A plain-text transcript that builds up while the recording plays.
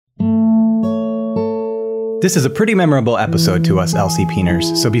This is a pretty memorable episode to us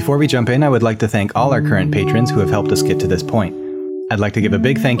LCPners, so before we jump in, I would like to thank all our current patrons who have helped us get to this point. I'd like to give a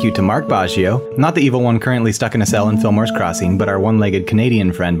big thank you to Mark Baggio, not the evil one currently stuck in a cell in Fillmore's Crossing, but our one-legged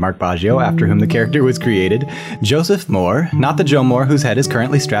Canadian friend Mark Baggio, after whom the character was created, Joseph Moore, not the Joe Moore whose head is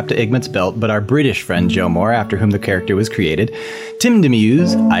currently strapped to Igmat's belt, but our British friend Joe Moore, after whom the character was created, Tim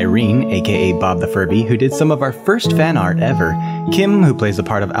Demuse, Irene, aka Bob the Furby, who did some of our first fan art ever, Kim, who plays the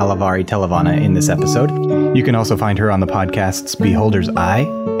part of Alavari Televana in this episode. You can also find her on the podcasts Beholder's Eye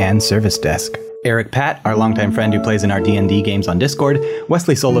and Service Desk. Eric Pat, our longtime friend who plays in our D&D games on Discord,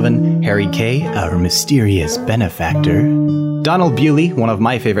 Wesley Sullivan, Harry K., our mysterious benefactor, Donald Bewley, one of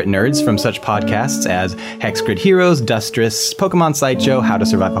my favorite nerds from such podcasts as Hexgrid Heroes, Dustress, Pokemon Sideshow, How to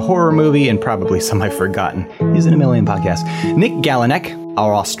Survive a Horror Movie, and probably some I've forgotten. He's in a million podcasts. Nick Galinek,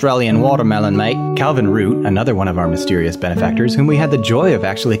 our Australian watermelon mate, Calvin Root, another one of our mysterious benefactors, whom we had the joy of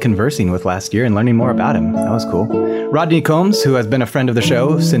actually conversing with last year and learning more about him. That was cool. Rodney Combs, who has been a friend of the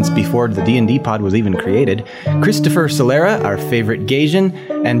show since before the D&D pod was even created, Christopher Solera, our favorite Gasian,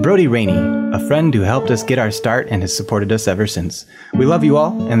 and Brody Rainey, a friend who helped us get our start and has supported us ever since. We love you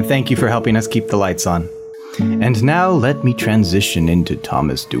all, and thank you for helping us keep the lights on. And now let me transition into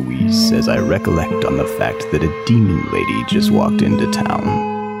Thomas DeWeese as I recollect on the fact that a demon lady just walked into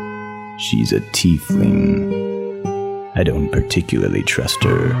town. She's a tiefling. I don't particularly trust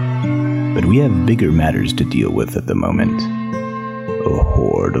her, but we have bigger matters to deal with at the moment. A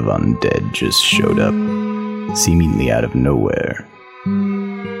horde of undead just showed up, seemingly out of nowhere.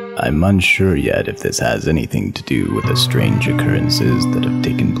 I'm unsure yet if this has anything to do with the strange occurrences that have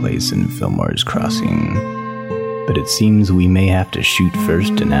taken place in Fillmore's Crossing, but it seems we may have to shoot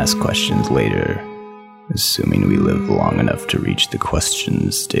first and ask questions later, assuming we live long enough to reach the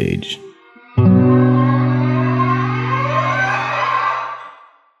questions stage.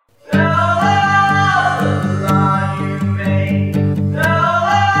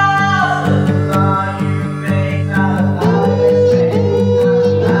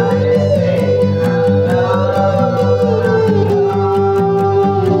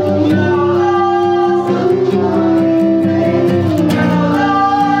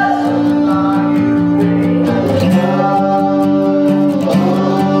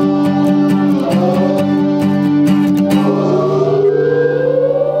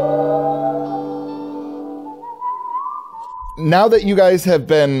 Now that you guys have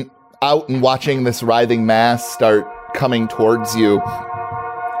been out and watching this writhing mass start coming towards you,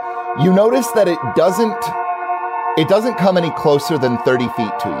 you notice that it doesn't come any closer than 30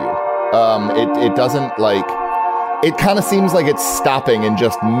 feet to you. It doesn't, like, it kind of seems like it's stopping and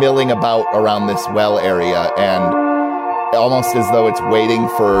just milling about around this well area, and almost as though it's waiting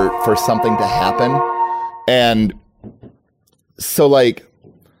for something to happen. And so, like,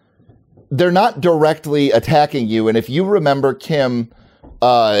 they're not directly attacking you, and if you remember, Kim,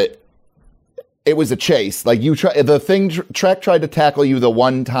 it was a chase. Like, the thing Trek tried to tackle you the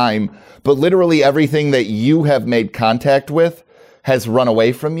one time, but literally everything that you have made contact with has run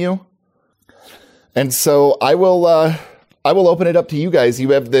away from you. And so I will open it up to you guys.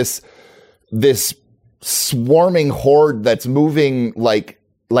 You have this swarming horde that's moving like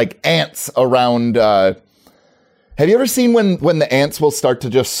ants around. Have you ever seen when the ants will start to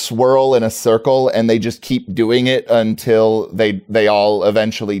just swirl in a circle and they just keep doing it until they all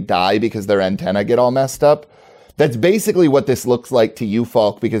eventually die because their antennae get all messed up? That's basically what this looks like to you,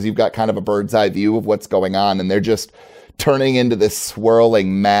 Falk, because you've got kind of a bird's eye view of what's going on, and they're just turning into this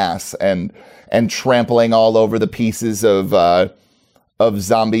swirling mass and trampling all over the pieces of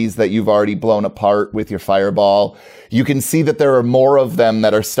zombies that you've already blown apart with your fireball. You can see that there are more of them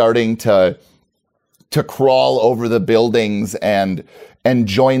that are starting to crawl over the buildings and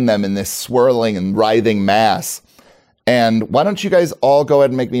join them in this swirling and writhing mass. And why don't you guys all go ahead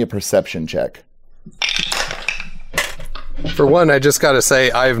and make me a perception check? For one, I just got to say,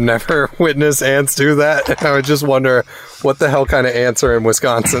 I've never witnessed ants do that. I would just wonder what the hell kind of ants are in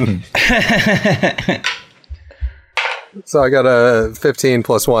Wisconsin. So I got a 15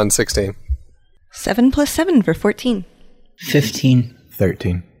 plus 1, 16. 7 plus 7 for 14. 15.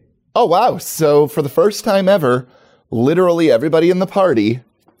 13. Oh, wow. So for the first time ever, literally everybody in the party,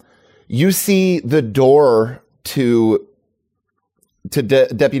 you see the door to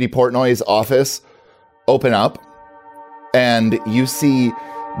Deputy Portnoy's office open up, and you see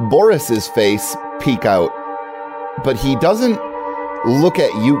Boris's face peek out, but he doesn't look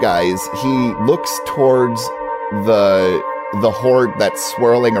at you guys. He looks towards the horde that's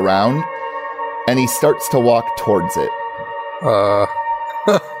swirling around, and he starts to walk towards it.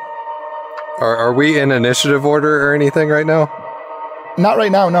 Are we in initiative order or anything right now? Not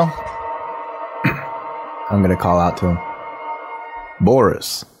right now, no. I'm going to call out to him.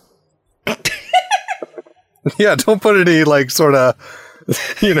 Boris. Yeah, don't put any, like, sort of,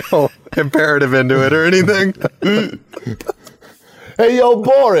 imperative into it or anything. Hey, yo,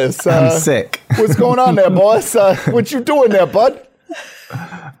 Boris. I'm sick. What's going on there, boss? What you doing there, bud?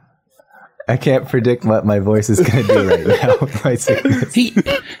 I can't predict what my voice is going to do right now with my sickness. He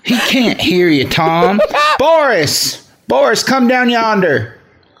can't hear you, Tom. Boris, come down yonder.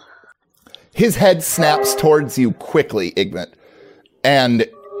 His head snaps towards you quickly, Igmit. And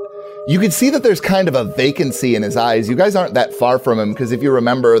you can see that there's kind of a vacancy in his eyes. You guys aren't that far from him, because if you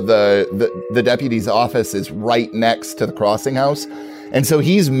remember, the deputy's office is right next to the crossing house. And so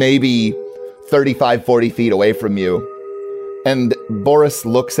he's maybe 35, 40 feet away from you. And Boris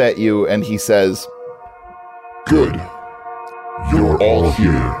looks at you and he says, "Good. You're all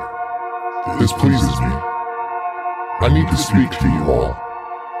here. This pleases me. I need to speak to you all.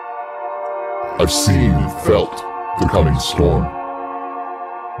 I've seen and felt the coming storm.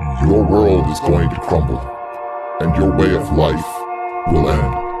 Your world is going to crumble, and your way of life will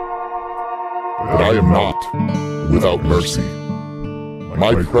end. But I am not without mercy.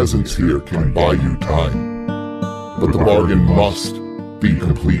 My presence here can buy you time, but the bargain must be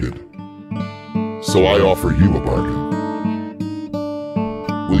completed. So I offer you a bargain.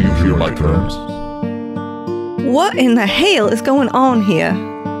 Will you hear my terms?" What in the hell is going on here?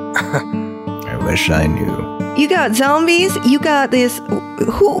 I wish I knew. You got zombies? You got this...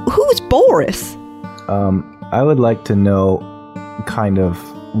 Who's Boris? I would like to know kind of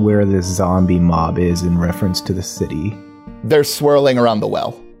where this zombie mob is in reference to the city. They're swirling around the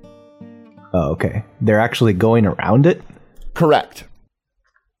well. Oh, okay. They're actually going around it? Correct.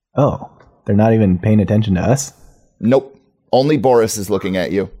 Oh, they're not even paying attention to us? Nope. Only Boris is looking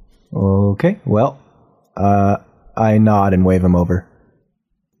at you. Okay, well, I nod and wave him over.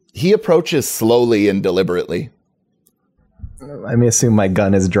 He approaches slowly and deliberately. I may assume my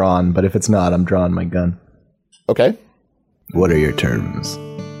gun is drawn, but if it's not, I'm drawing my gun. Okay. What are your terms?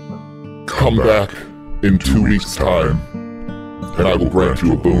 Come back in 2 weeks' time, and I will grant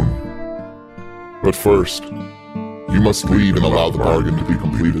you a boon. But first, you must leave and allow the bargain to be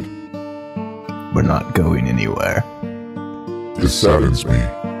completed. We're not going anywhere. This saddens me.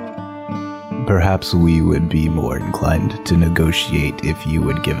 Perhaps we would be more inclined to negotiate if you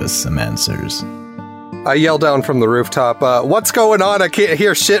would give us some answers. I yell down from the rooftop, "What's going on? I can't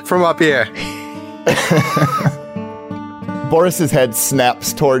hear shit from up here." Boris's head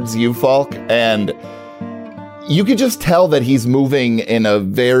snaps towards you, Falk, and you could just tell that he's moving in a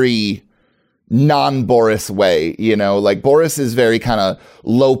very non-Boris way. Like Boris is very kind of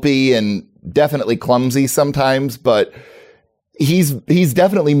lopey and definitely clumsy sometimes, but he's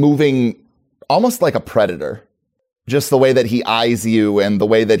definitely moving almost like a predator. Just the way that he eyes you and the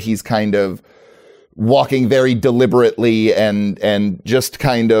way that he's kind of walking very deliberately and just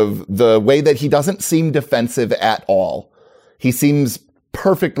kind of the way that he doesn't seem defensive at all. He seems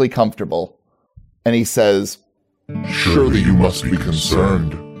perfectly comfortable. And he says, "Surely you must be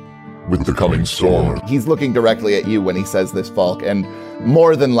concerned with the coming storm." He's looking directly at you when he says this, Falk, and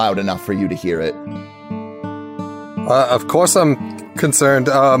more than loud enough for you to hear it. Of course I'm concerned.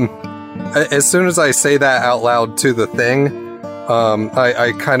 As soon as I say that out loud to the thing,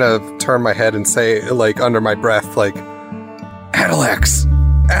 I kind of turn my head and say, like, under my breath, like, Adalex,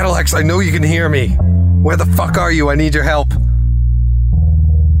 I know you can hear me. Where the fuck are you? I need your help.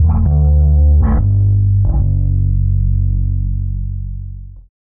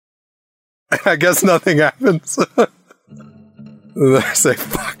 I guess nothing happens. I say,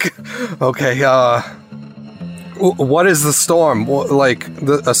 fuck. Okay, what is the storm? Like,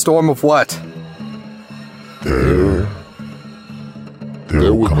 a storm of what? There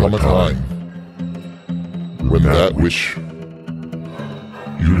will come a time when that which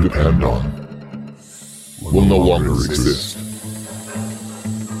you depend on will no longer exist.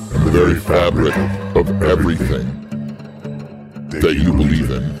 And the very fabric of everything that you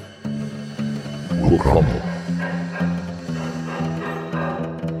believe in will crumble.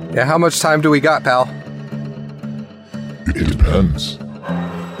 Yeah, how much time do we got, pal? It depends.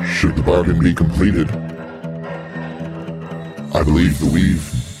 Should the bargain be completed, I believe the weave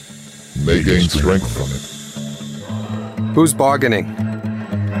may gain strength from it. Who's bargaining?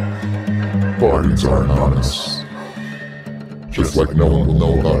 Bargains are anonymous. Just like no one will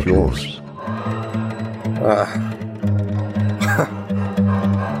know about yours.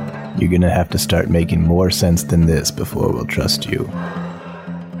 You're gonna have to start making more sense than this before we'll trust you.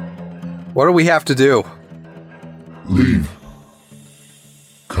 What do we have to do? Leave.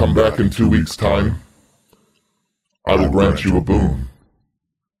 Come back in 2 weeks' time. I will grant you a boon.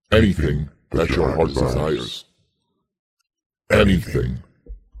 Anything that your heart desires. Anything.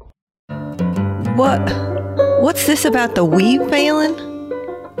 What's this about the weave, Phelan?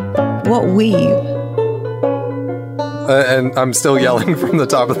 What weave? And I'm still yelling from the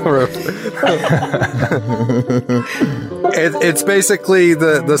top of the roof. It's basically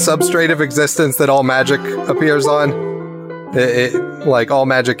the substrate of existence that all magic appears on. Like all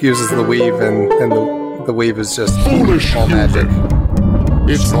magic uses the weave, and the weave is just Foolish all magic.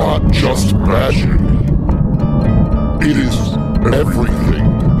 It's not just magic. It is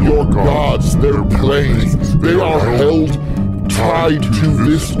everything. Your gods, their planes, they are held tied to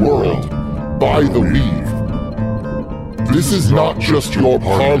this world by the weave. This is not just your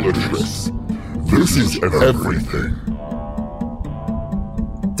parlor tricks. This is everything.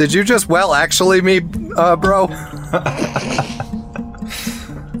 Did you just actually me, bro?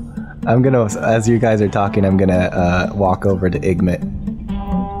 I'm gonna, as you guys are talking, I'm gonna walk over to Igmit.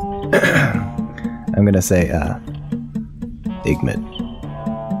 I'm gonna say, Igmit,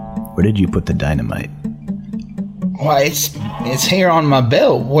 where did you put the dynamite? Why, it's here on my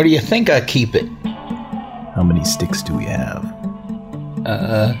belt. Where do you think I keep it? How many sticks do we have?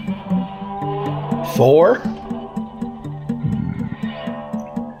 4?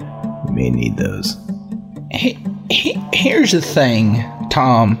 We may need those. Here's the thing,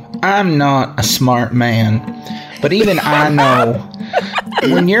 Tom. I'm not a smart man, but even I know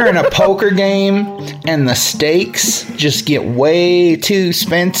when you're in a poker game and the stakes just get way too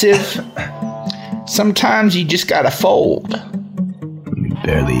expensive, sometimes you just gotta fold. We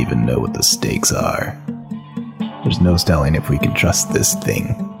barely even know what the stakes are. There's no telling if we can trust this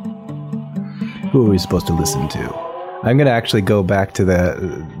thing. Who are we supposed to listen to? I'm gonna actually go back to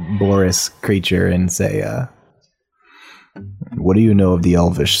the Boris creature and say, what do you know of the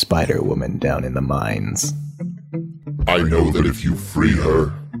elvish spider woman down in the mines? I know that if you free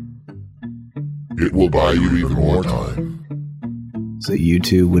her, it will buy you even more time. So you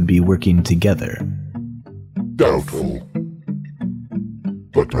two would be working together? Doubtful.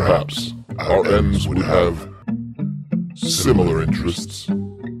 But perhaps our ends would have similar interests.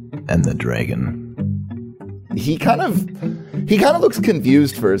 And the dragon. He kind of looks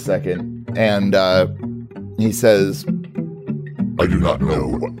confused for a second, and he says, I do not know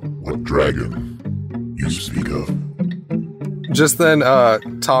what dragon you speak of. Just then,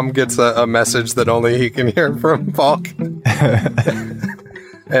 Tom gets a message that only he can hear from Falk.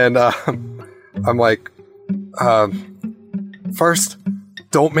 And I'm like, first,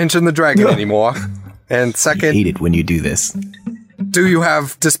 don't mention the dragon anymore. And second, I hate it when you do this. Do you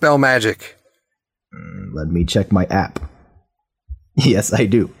have Dispel Magic? Let me check my app. Yes, I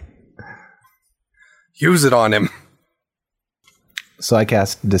do. Use it on him. So I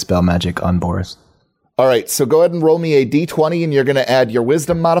cast Dispel Magic on Boris. all right, so go ahead and roll me a d20, and you're going to add your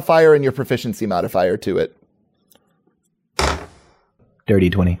wisdom modifier and your proficiency modifier to it.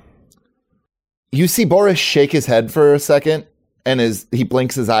 Dirty 20. You see Boris shake his head for a second, and he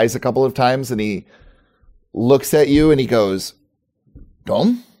blinks his eyes a couple of times, and he looks at you, and he goes,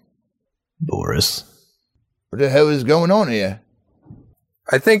 Tom? Boris. What the hell is going on here?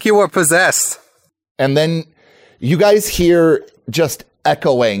 I think you were possessed. And then you guys hear just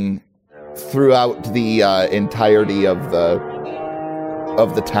echoing throughout the entirety of the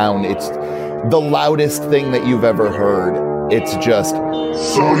town. It's the loudest thing that you've ever heard. It's just...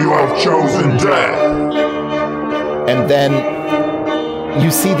 So you have chosen death. And then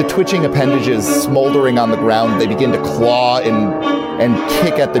you see the twitching appendages smoldering on the ground. They begin to claw and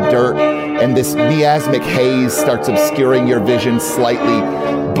kick at the dirt, and this miasmic haze starts obscuring your vision slightly,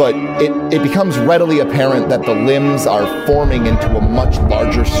 but it becomes readily apparent that the limbs are forming into a much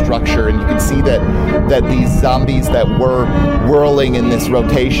larger structure, and you can see that these zombies that were whirling in this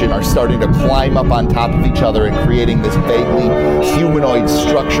rotation are starting to climb up on top of each other and creating this vaguely humanoid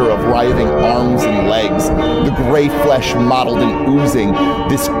structure of writhing arms and legs, the gray flesh mottled and oozing.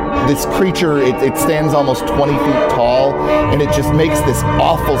 This creature, it stands almost 20 feet tall, and it just makes this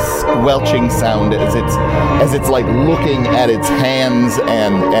awful squelching sound as it's like looking at its hands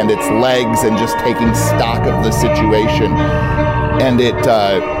and its legs and just taking stock of the situation. And it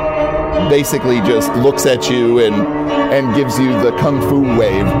basically just looks at you and gives you the kung fu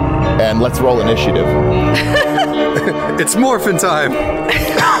wave. And let's roll initiative. It's morphin' time.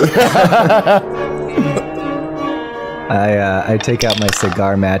 I take out my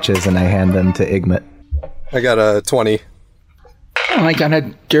cigar matches and I hand them to Igmit. I got a 20. Oh, I got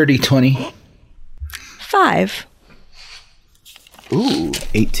a dirty 20. 5. Ooh,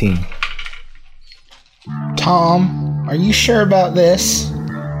 18. Tom, are you sure about this?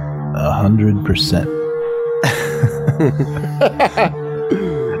 100%.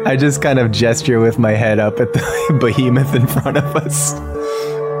 I just kind of gesture with my head up at the behemoth in front of us.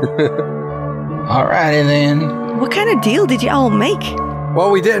 Alrighty then. What kind of deal did you all make?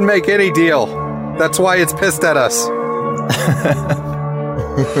 Well, we didn't make any deal. That's why it's pissed at us.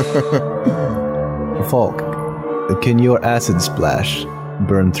 Falk, can your acid splash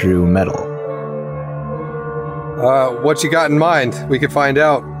burn through metal? What you got in mind? We could find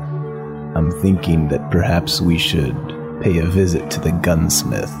out. I'm thinking that perhaps we should pay a visit to the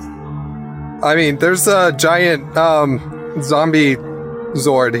gunsmith. I mean, there's a giant zombie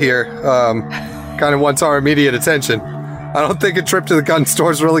Zord here. Kind of wants our immediate attention. I don't think a trip to the gun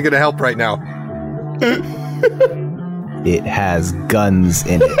store is really going to help right now. It has guns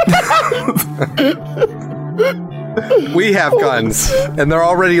in it. We have guns, and they're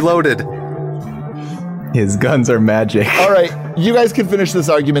already loaded. His guns are magic. All right, you guys can finish this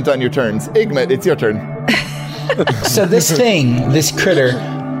argument on your turns. Igmit, it's your turn. So this thing, this critter,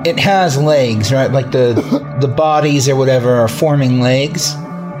 it has legs, right? Like the bodies or whatever are forming legs.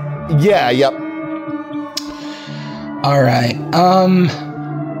 Yeah, yep. All right. I'm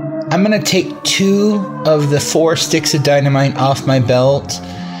gonna take 2 of the 4 sticks of dynamite off my belt,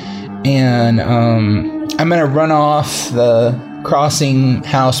 and I'm gonna run off the crossing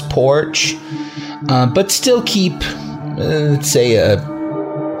house porch, but still keep, let's say,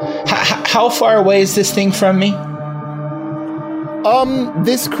 how far away is this thing from me?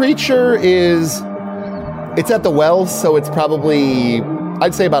 This creature it's at the well, so it's probably,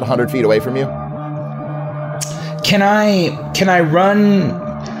 I'd say about 100 feet away from you. Can I run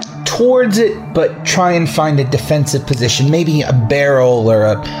towards it, but try and find a defensive position? Maybe a barrel or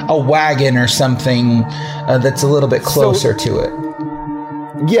a wagon or something that's a little bit closer to it.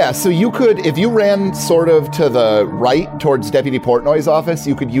 Yeah, so you could, if you ran sort of to the right towards Deputy Portnoy's office,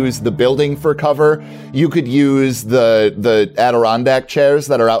 you could use the building for cover. You could use the Adirondack chairs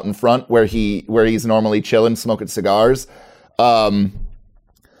that are out in front where he's normally chilling, smoking cigars. I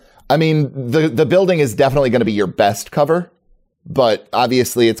mean, the building is definitely going to be your best cover, but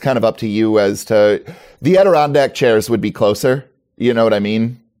obviously it's kind of up to you as to the Adirondack chairs would be closer. You know what I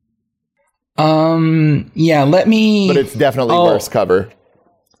mean? Yeah, let me... But it's definitely worse cover.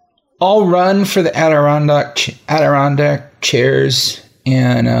 I'll run for the Adirondack chairs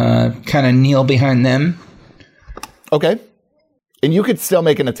and kind of kneel behind them. Okay. And you could still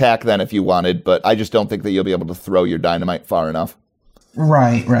make an attack then if you wanted, but I just don't think that you'll be able to throw your dynamite far enough.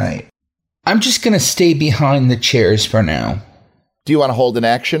 Right. I'm just going to stay behind the chairs for now. Do you want to hold an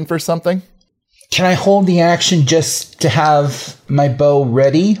action for something? Can I hold the action just to have my bow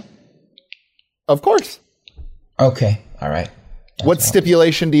ready? Of course. Okay, all right. What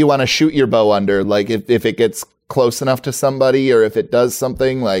stipulation do you want to shoot your bow under? Like, if it gets close enough to somebody, or if it does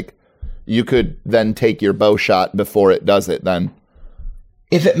something, like, you could then take your bow shot before it does it then.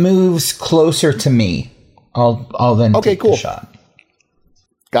 If it moves closer to me, I'll then take the shot.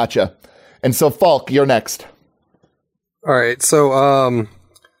 Gotcha. And so, Falk, you're next. All right, so,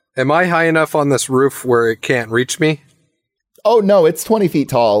 am I high enough on this roof where it can't reach me? Oh, no, it's 20 feet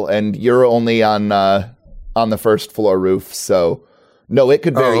tall, and you're only on the first floor roof, so... No, it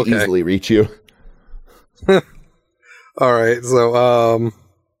could very easily reach you. All right, so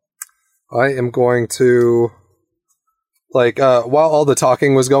I am going to while all the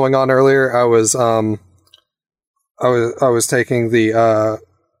talking was going on earlier, I was taking the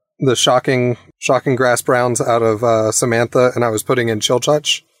shocking grass browns out of Samantha, and I was putting in Chill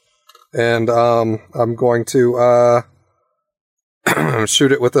Touch, and I'm going to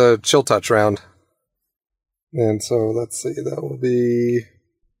shoot it with a Chill Touch round. And so, let's see, that will be...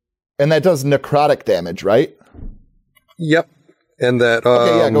 And that does necrotic damage, right? Yep. And that...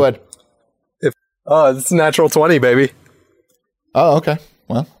 okay, yeah, go ahead. It's natural 20, baby. Oh, okay.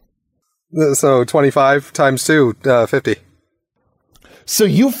 Well. So, 25 times 2, 50. So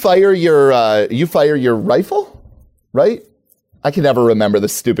you fire your rifle, right? I can never remember the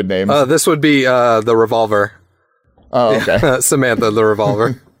stupid names. This would be the revolver. Oh, okay. Samantha, the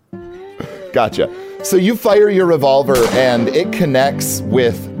revolver. Gotcha. So you fire your revolver, and it connects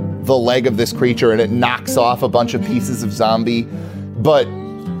with the leg of this creature, and it knocks off a bunch of pieces of zombie. But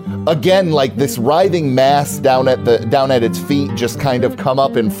again, like this writhing mass down at its feet just kind of come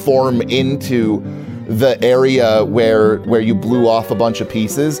up and form into the area where you blew off a bunch of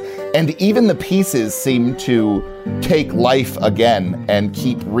pieces. And even the pieces seem to take life again and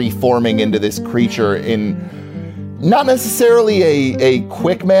keep reforming into this creature in not necessarily a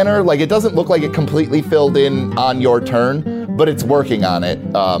quick manner. Like, it doesn't look like it completely filled in on your turn, but it's working on it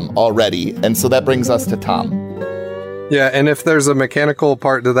already. And so that brings us to Tom. Yeah, and if there's a mechanical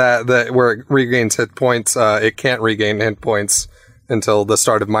part to that where it regains hit points, it can't regain hit points until the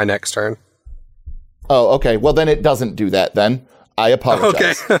start of my next turn. Oh, okay. Well, then it doesn't do that then. I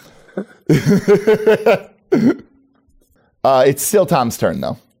apologize. Okay. It's still Tom's turn,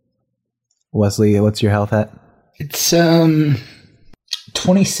 though. Wesley, what's your health at? It's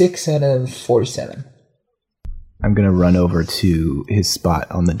 26 out of 47. I'm going to run over to his spot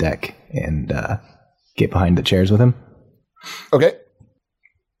on the deck and get behind the chairs with him. Okay.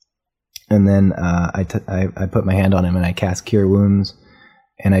 And then I put my hand on him and I cast Cure Wounds.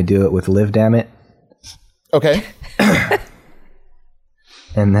 And I do it with Live Damn It. Okay.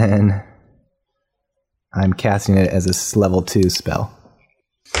 And then I'm casting it as a level 2 spell.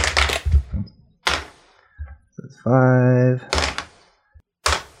 So it's 5.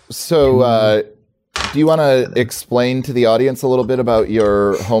 So, do you want to explain to the audience a little bit about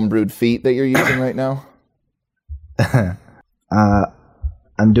your homebrewed feat that you're using right now?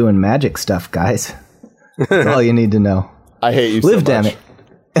 I'm doing magic stuff, guys. That's all you need to know. I hate you so Live much. Damn It.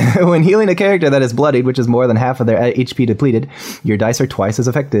 When healing a character that is bloodied, which is more than half of their HP depleted, your dice are twice as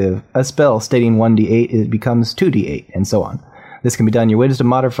effective. A spell stating 1d8, it becomes 2d8, and so on. This can be done your wisdom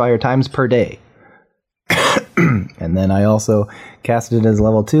modifier times per day. And then I also casted it as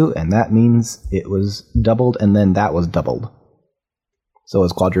level 2, and that means it was doubled, and then that was doubled. So it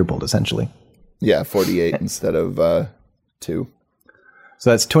was quadrupled, essentially. Yeah, 48 instead of 2. So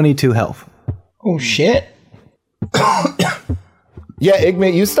that's 22 health. Oh, shit. Yeah,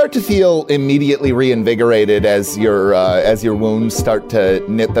 Igmit, you start to feel immediately reinvigorated as your wounds start to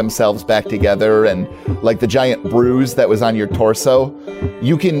knit themselves back together, and like the giant bruise that was on your torso,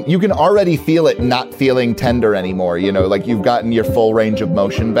 you can already feel it not feeling tender anymore. You know, like you've gotten your full range of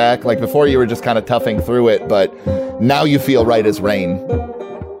motion back. Like before, you were just kind of toughing through it, but now you feel right as rain.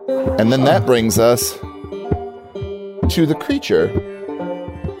 And then that brings us to the creature.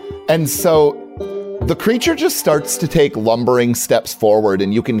 And so the creature just starts to take lumbering steps forward,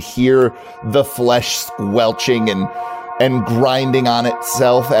 and you can hear the flesh squelching and grinding on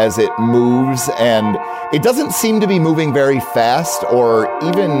itself as it moves, and it doesn't seem to be moving very fast or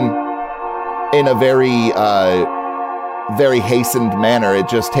even in a very hastened manner. It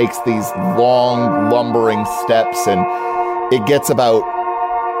just takes these long lumbering steps, and it gets about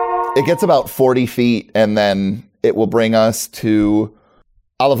 40 feet, and then it will bring us to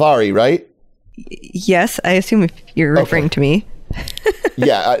Alavari, right? Yes, I assume if you're referring to me.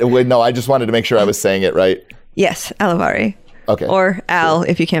 Yeah, no, I just wanted to make sure I was saying it right. Yes, Alavari. Okay. Or Al,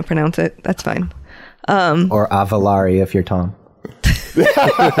 if you can't pronounce it. That's fine. Or Avalari if you're Tom.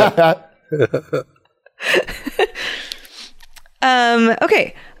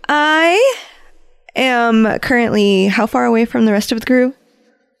 Okay. I am currently how far away from the rest of the crew?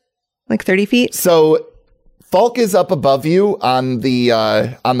 Like 30 feet? So Falk is up above you on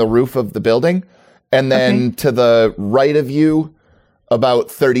the roof of the building, and then to the right of you,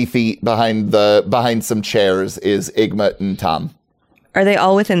 about 30 feet behind some chairs, is Igmit and Tom. Are they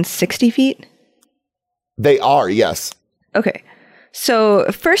all within 60 feet? They are, yes. Okay. So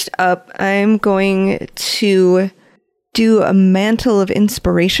first up, I'm going to do a Mantle of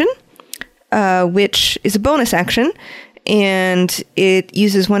Inspiration, which is a bonus action, and it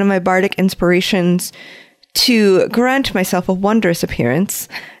uses one of my bardic inspirations to grant myself a wondrous appearance,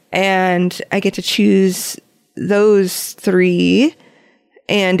 and I get to choose those 3.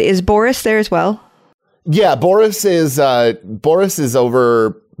 And is Boris there as well? Yeah, Boris is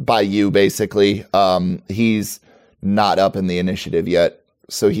over by you, basically. He's not up in the initiative yet,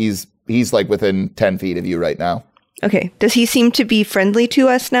 so he's like within 10 feet of you right now. Okay. Does he seem to be friendly to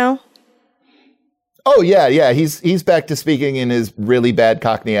us now? Oh yeah. He's back to speaking in his really bad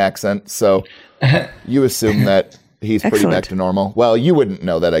Cockney accent, so you assume that he's pretty back to normal. Well, you wouldn't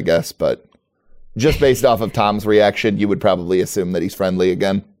know that, I guess, but just based off of Tom's reaction, you would probably assume that he's friendly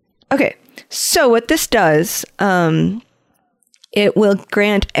again. Okay. So what this does, it will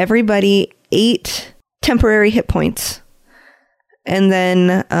grant everybody 8 temporary hit points. And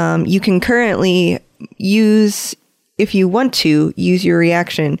then you can currently use, if you want to, use your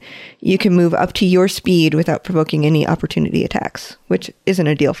reaction. You can move up to your speed without provoking any opportunity attacks, which isn't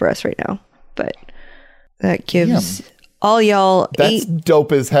a deal for us right now. But that gives all y'all That's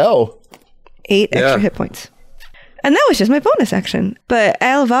dope as hell. 8 extra hit points. And that was just my bonus action. But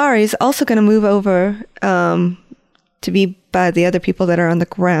Alavari is also going to move over to be by the other people that are on the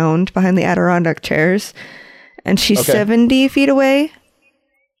ground behind the Adirondack chairs. And she's 70 feet away.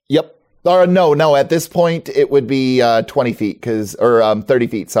 Yep. Or no. At this point, it would be 20 feet, or 30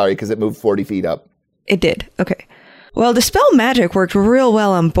 feet, sorry, because it moved 40 feet up. It did. Okay. Well, Dispel Magic worked real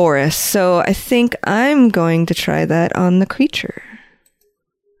well on Boris, so I think I'm going to try that on the creature.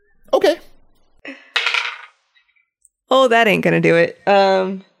 Okay. Oh, that ain't gonna do it.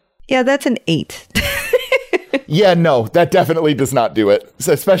 Yeah, that's an 8. Yeah, no, that definitely does not do it.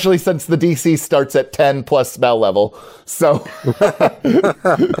 So especially since the DC starts at 10 plus spell level. So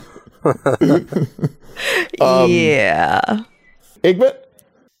yeah. Igmit?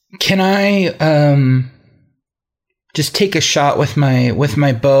 Can I just take a shot with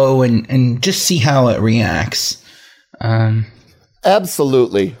my bow and just see how it reacts?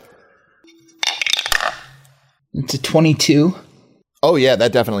 Absolutely. It's a 22. Oh yeah,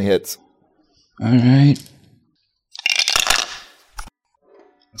 that definitely hits. All right.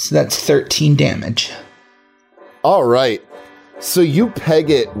 So that's 13 damage. All right. So you peg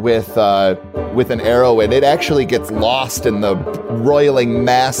it with an arrow, and it actually gets lost in the roiling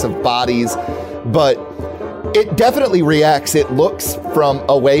mass of bodies, but it definitely reacts. It looks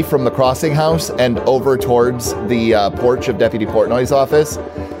away from the crossing house and over towards the porch of Deputy Portnoy's office,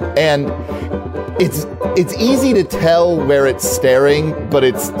 and it's easy to tell where it's staring, but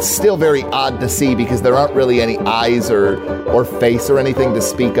it's still very odd to see because there aren't really any eyes or face or anything to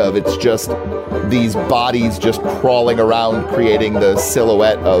speak of. It's just these bodies just crawling around, creating the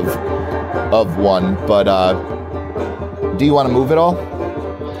silhouette of one. But do you want to move at all?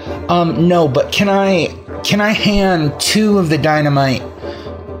 No, but can I hand 2 of the dynamite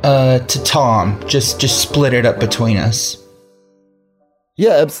to Tom? Just split it up between us.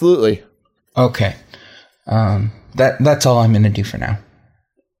 Yeah, absolutely. Okay. That's all I'm going to do for now.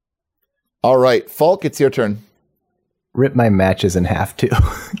 All right, Falk, it's your turn. Rip my matches in half too.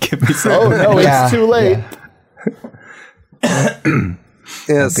 Give me some. Oh no, Yeah, it's too late.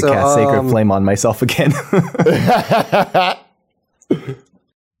 Yeah, To cast Sacred Flame on myself again.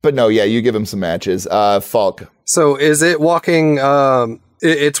 But no, yeah, you give him some matches. Falk. So is it walking?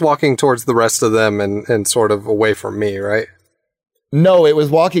 It's walking towards the rest of them and sort of away from me, right? No, it was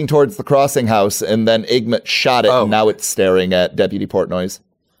walking towards the crossing house, and then Igmit shot it, Oh. and now it's staring at Deputy Portnoy's.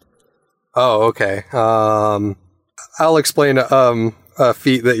 Oh, okay. I'll explain a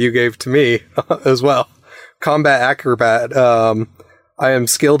feat that you gave to me as well. Combat Acrobat. I am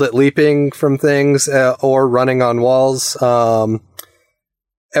skilled at leaping from things or running on walls.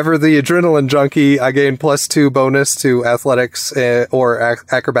 Ever the adrenaline junkie, I gain +2 bonus to athletics or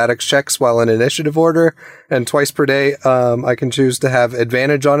acrobatics checks while in initiative order, and twice per day I can choose to have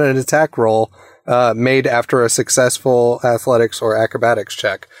advantage on an attack roll made after a successful athletics or acrobatics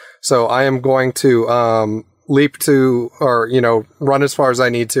check. So I am going to leap to, or run as far as I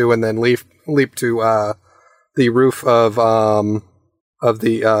need to, and then leap to the roof of the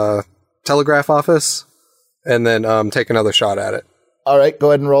telegraph office, and then take another shot at it. All right, go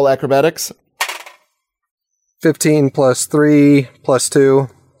ahead and roll acrobatics. 15 plus 3 plus 2,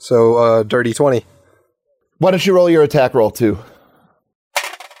 so dirty 20. Why don't you roll your attack roll too?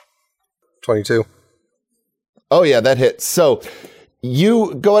 22. Oh yeah, that hits. So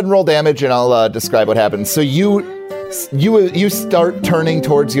you go ahead and roll damage, and I'll describe what happens. So you start turning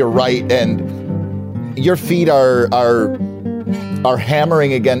towards your right, and your feet are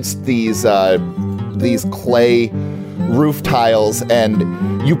hammering against these clay roof tiles,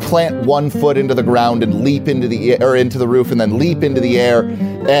 and you plant one foot into the ground and leap into the roof, and then leap into the air,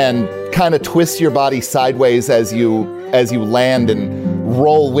 and kind of twist your body sideways as you land and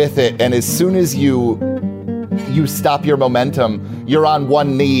roll with it. And as soon as you stop your momentum, you're on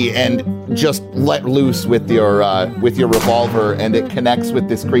one knee and just let loose with your revolver, and it connects with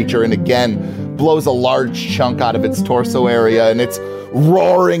this creature, and again blows a large chunk out of its torso area, and it's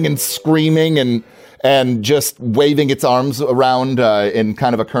roaring and screaming and just waving its arms around in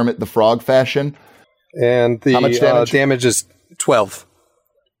kind of a Kermit the Frog fashion. And the How much damage? Damage is 12.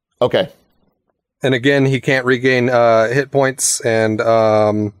 Okay. And again, he can't regain hit points, and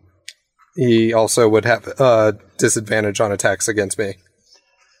he also would have disadvantage on attacks against me.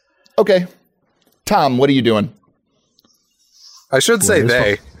 Okay. Tom, what are you doing? I should say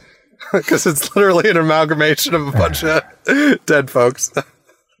they, because it's literally an amalgamation of a bunch of dead folks.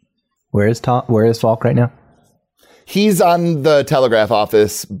 Where is Tom? Where is Falk right now? He's on the telegraph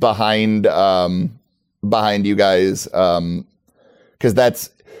office behind you guys, because that's,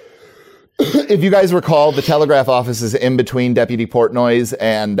 if you guys recall, the telegraph office is in between Deputy Portnoy's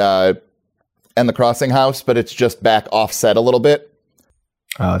and the crossing house, but it's just back offset a little bit.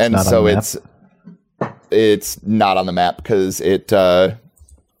 Oh, it's And not so on the map? it's not on the map because it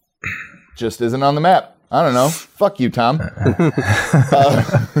just isn't on the map. I don't know. Fuck you, Tom.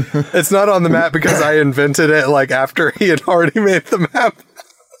 It's not on the map because I invented it like after he had already made the map.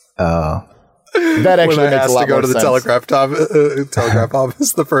 Oh, That actually When I makes a asked lot to go more to the sense. telegraph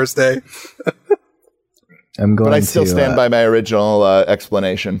office the first day. I'm going. But I still to, stand by my original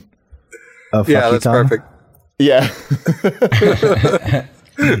explanation. Oh, fuck Yeah, you, that's Tom? perfect. Yeah.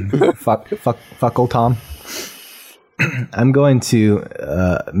 fuck old Tom. I'm going to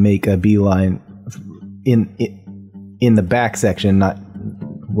make a beeline in the back section.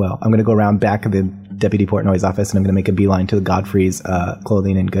 I'm going to go around back of the Deputy Portnoy's office, and I'm going to make a beeline to Godfrey's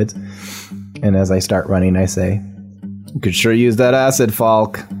clothing and goods. And as I start running, I say, "You could sure use that acid,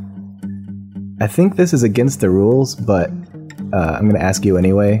 Falk." I think this is against the rules, but I'm going to ask you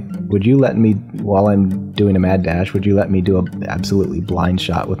anyway. Would you let me, while I'm doing a mad dash, would you let me do an absolutely blind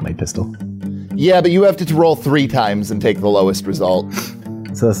shot with my pistol? Yeah, but you have to roll 3 times and take the lowest result.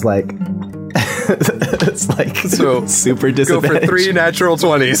 So it's like... it's like So super Go disadvantage. for 3 natural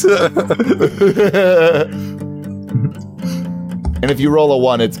 20s. And if you roll a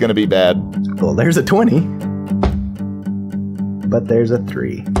 1, it's going to be bad. Well, there's a 20. But there's a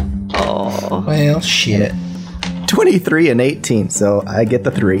 3. Oh. Well, shit. 23 and 18, so I get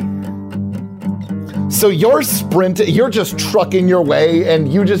the 3. So you're just trucking your way,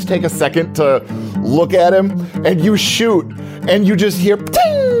 and you just take a second to look at him, and you shoot, and you just hear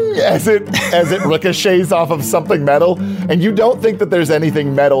ting as it ricochets off of something metal, and you don't think that there's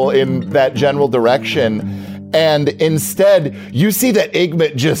anything metal in that general direction. And instead, you see that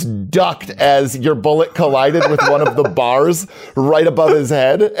Igmit just ducked as your bullet collided with one of the bars right above his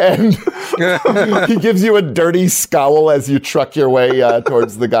head. And he gives you a dirty scowl as you truck your way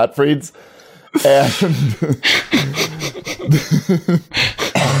towards the Gottfrieds.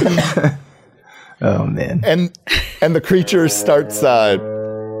 Oh, man. And the creature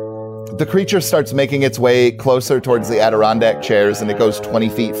starts making its way closer towards the Adirondack chairs, and it goes 20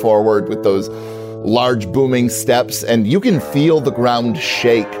 feet forward with those large booming steps, and you can feel the ground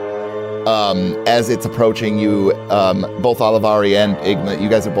shake as it's approaching you. Both Olivari and Igmit, you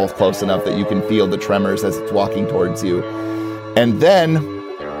guys are both close enough that you can feel the tremors as it's walking towards you. And then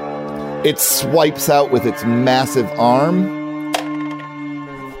it swipes out with its massive arm.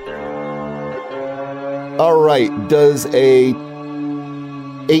 All right, does a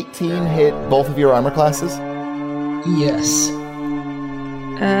 18 hit both of your armor classes? Yes.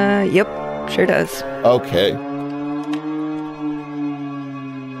 Yep. Sure does. Okay.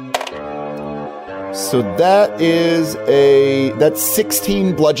 So that's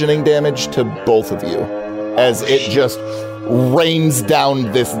 16 bludgeoning damage to both of you as it just rains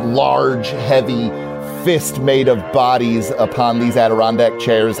down this large, heavy fist made of bodies upon these Adirondack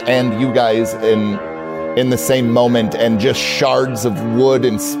chairs and you guys in the same moment, and just shards of wood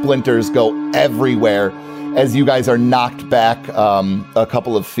and splinters go everywhere as you guys are knocked back a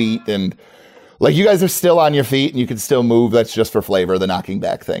couple of feet, and like you guys are still on your feet and you can still move. That's just for flavor, the knocking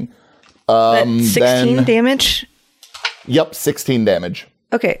back thing. That's 16 damage? Yep, 16 damage.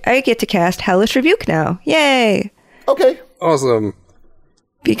 Okay, I get to cast Hellish Rebuke now. Yay! Okay. Awesome.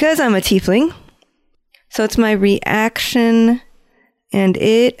 Because I'm a tiefling, so it's my reaction, and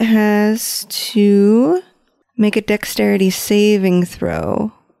it has to make a dexterity saving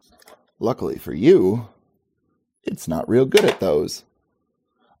throw. Luckily for you, it's not real good at those.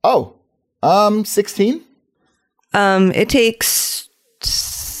 Oh, 16? It takes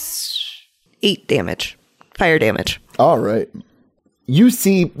 8 damage. Fire damage. All right. You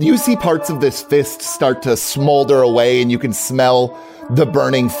see parts of this fist start to smolder away, and you can smell the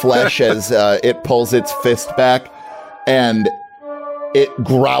burning flesh as it pulls its fist back, and it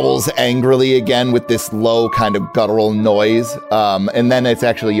growls angrily again with this low kind of guttural noise. And then it's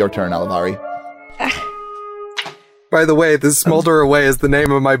actually your turn, Olivari. By the way, this Smolder Away is the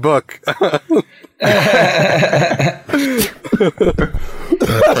name of my book.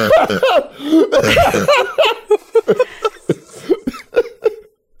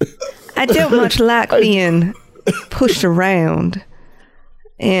 I don't much like being pushed around.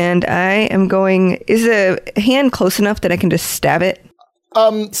 And I am going... Is a hand close enough that I can just stab it?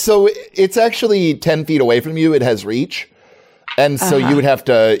 So it's actually 10 feet away from you. It has reach. And so you'd have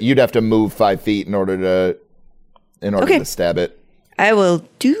to move 5 feet in order to stab it. I will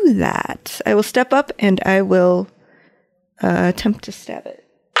do that. I will step up and I will attempt to stab it.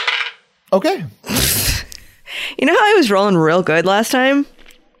 Okay. You know how I was rolling real good last time?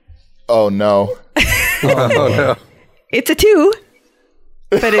 Oh, no. Oh, no. It's a 2.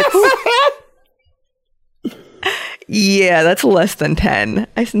 But it's... Yeah, that's less than 10.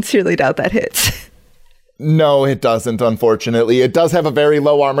 I sincerely doubt that hits. No, it doesn't, unfortunately. It does have a very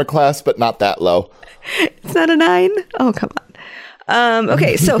low armor class, but not that low. It's not a 9? Oh, come on.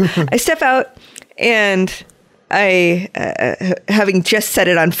 Okay, so I step out and I, having just set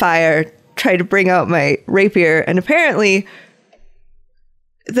it on fire, try to bring out my rapier, and apparently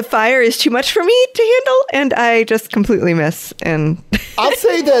the fire is too much for me to handle, and I just completely miss. And I'll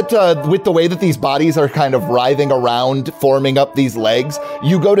say that with the way that these bodies are kind of writhing around, forming up these legs,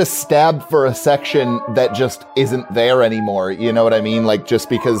 you go to stab for a section that just isn't there anymore. You know what I mean? Like, just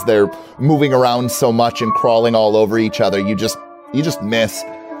because they're moving around so much and crawling all over each other, you just miss.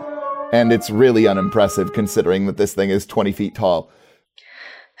 And it's really unimpressive considering that this thing is 20 feet tall.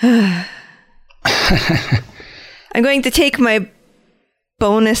 I'm going to take my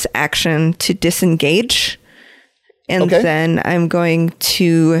bonus action to disengage. And then I'm going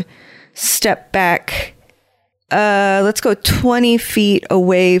to step back. Let's go 20 feet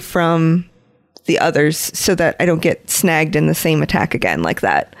away from the others so that I don't get snagged in the same attack again like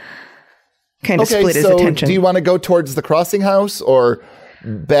that. Kind of split his attention. Do you want to go towards the crossing house or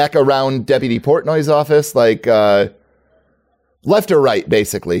back around Deputy Portnoy's office? Like, left or right,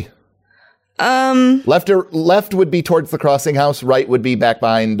 basically? Left would be towards the crossing house. Right would be back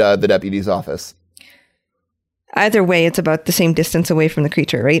behind the deputy's office. Either way, it's about the same distance away from the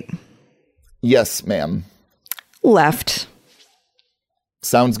creature, right? Yes, ma'am. Left.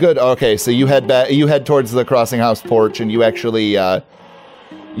 Sounds good. Okay, so you head back. You head towards the crossing house porch, and you actually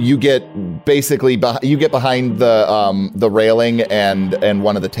you get behind the railing and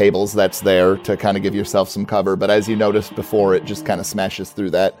one of the tables that's there to kind of give yourself some cover. But as you noticed before, it just kind of smashes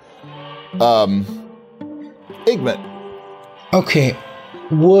through that. Igmit. Okay,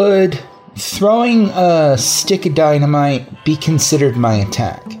 would throwing a stick of dynamite be considered my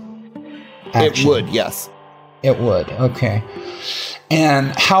attack? It would, yes. It would, okay.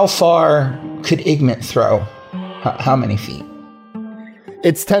 And how far could Igmit throw? How many feet?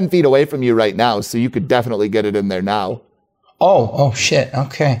 It's 10 feet away from you right now, so you could definitely get it in there now. Oh shit,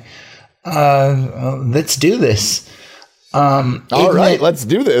 okay. Let's do this. All right, let's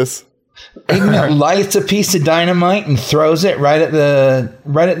do this. Igmit lights a piece of dynamite and throws it right at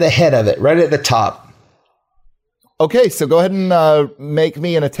the head of it, right at the top. Okay, so go ahead and make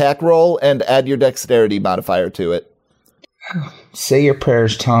me an attack roll and add your dexterity modifier to it. Say your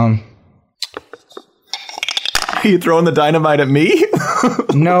prayers, Tom. Are you throwing the dynamite at me?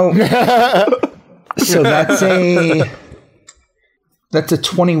 No. So that's a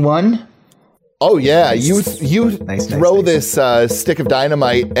 21. Oh yeah, you throw nice. this stick of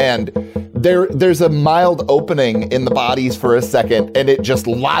dynamite, and there's a mild opening in the bodies for a second, and it just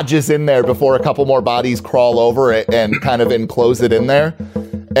lodges in there before a couple more bodies crawl over it and kind of enclose it in there.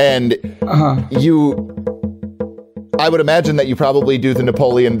 And I would imagine that you probably do the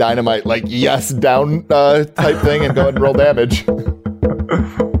Napoleon Dynamite, like yes down type thing, and go ahead and roll damage.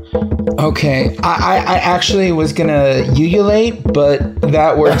 Okay, I actually was gonna ululate, but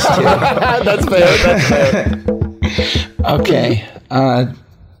that works too. That's fair. Okay,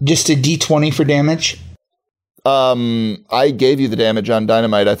 just a D20 for damage. I gave you the damage on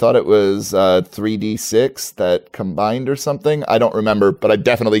dynamite. I thought it was 3d6 that combined or something. I don't remember, but I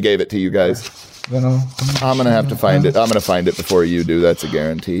definitely gave it to you guys. I'm gonna have to find it. I'm gonna find it before you do. That's a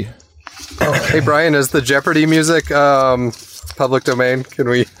guarantee. Hey Brian, is the Jeopardy music public domain? Can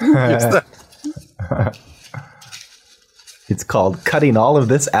we use that? It's called Cutting All of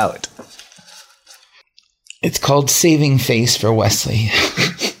This Out. It's called Saving Face for Wesley.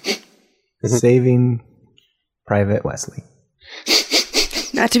 Saving Private Wesley.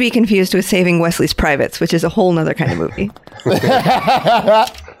 Not to be confused with Saving Wesley's Privates, which is a whole nother kind of movie.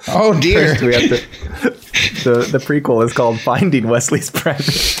 Oh dear. First we have the prequel is called Finding Wesley's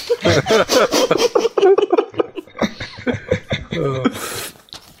Private.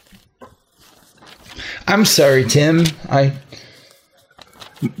 I'm sorry, Tim.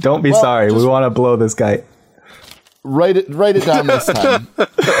 Don't be sorry. We want to blow this guy. Write it down this time,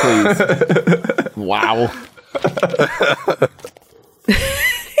 please. Wow.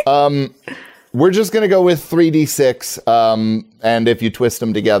 We're just gonna go with 3d6, and if you twist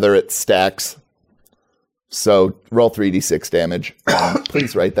them together, it stacks. So roll 3d6 damage.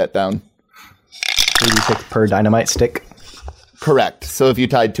 Please write that down. 3d6 per dynamite stick. Correct. So if you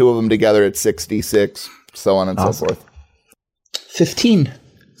tied two of them together, it's 6d6, so on and so forth. 15.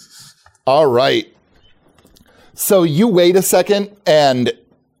 All right. So you wait a second, and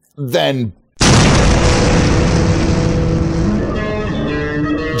then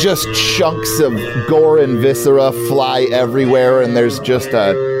just chunks of gore and viscera fly everywhere, and there's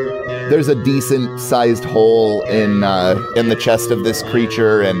a decent sized hole in the chest of this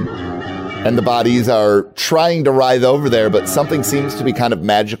creature, and the bodies are trying to writhe over there, but something seems to be kind of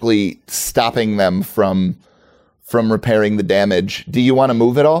magically stopping them from repairing the damage. Do you want to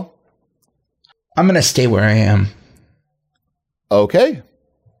move at all? I'm gonna stay where I am. Okay.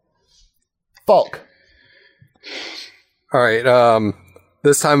 Falk. All right.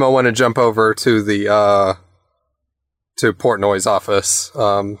 This time I want to jump over to the to Portnoy's office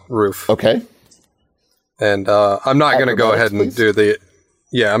roof. Okay. And I'm not going to go ahead and Please. do the...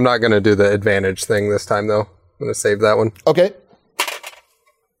 Yeah, I'm not going to do the advantage thing this time, though. I'm going to save that one. Okay.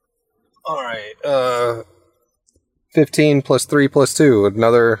 All right. 15 plus 3 plus 2.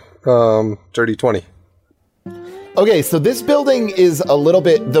 Another dirty 20. Okay, so this building is a little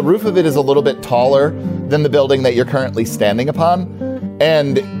bit, the roof of it is a little bit taller than the building that you're currently standing upon.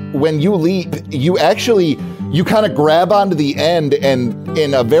 And when you leap, you kind of grab onto the end and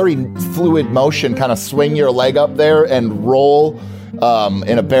in a very fluid motion kind of swing your leg up there and roll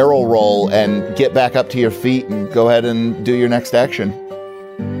in a barrel roll and get back up to your feet and go ahead and do your next action.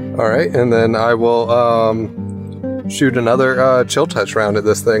 All right, and then I will shoot another chill touch round at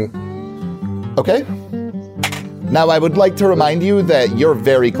this thing. Okay. Now, I would like to remind you that you're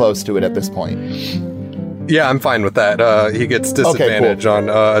very close to it at this point. Yeah, I'm fine with that. He gets disadvantage on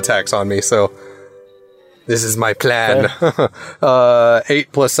attacks on me, so this is my plan.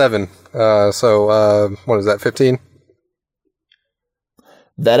 8 plus 7. So what is that, 15?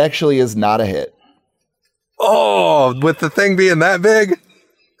 That actually is not a hit. Oh, with the thing being that big?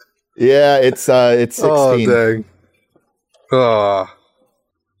 Yeah, it's 16. Oh, dang. Oh.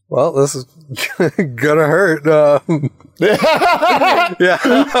 Well, this is gonna hurt. Yeah.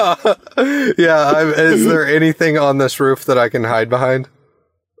 Yeah. Is there anything on this roof that I can hide behind?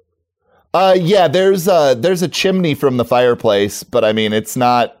 Yeah, there's a chimney from the fireplace, but I mean, it's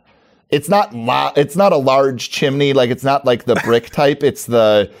not a large chimney. Like, it's not like the brick type. It's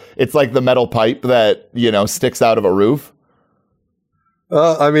like the metal pipe that, sticks out of a roof.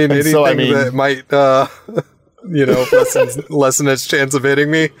 I mean, anything that might, lessen its chance of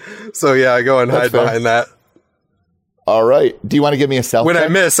hitting me. So yeah, I go and hide behind that. All right. Do you want to give me a stealth check? When I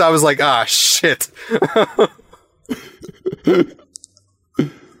miss, I was like, shit. Do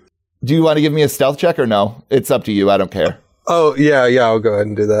you want to give me a stealth check or no? It's up to you. I don't care. Oh, yeah, I'll go ahead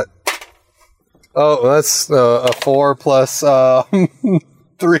and do that. Oh, that's a 4 plus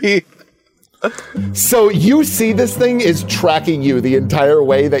 3. So you see this thing is tracking you the entire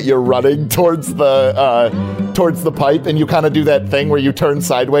way that you're running towards the pipe, and you kind of do that thing where you turn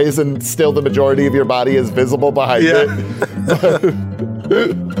sideways and still the majority of your body is visible behind it.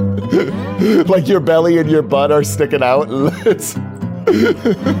 Like your belly and your butt are sticking out. It's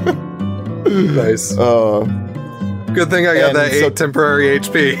nice. Good thing I got that 8 temporary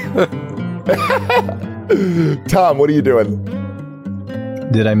HP. Tom, what are you doing?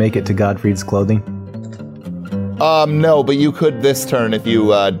 Did I make it to Godfried's clothing? No, but you could this turn if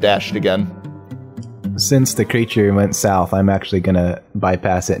you dashed again. Since the creature went south, I'm actually gonna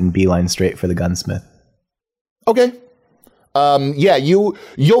bypass it and beeline straight for the gunsmith. Okay. Yeah, you'll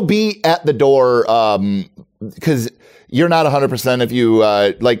be at the door, because you're not 100% if you,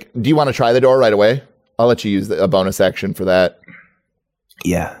 do you want to try the door right away? I'll let you use a bonus action for that.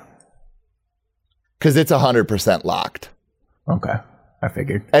 Yeah. Because it's 100% locked. Okay. I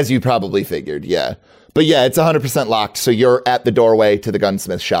figured. As you probably figured, yeah. But yeah, it's 100% locked, so you're at the doorway to the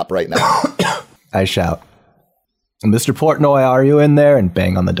gunsmith shop right now. I shout, "Mr. Portnoy, are you in there?" and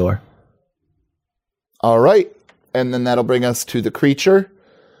bang on the door. All right. And then that'll bring us to the creature,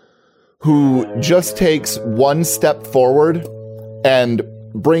 who just takes one step forward and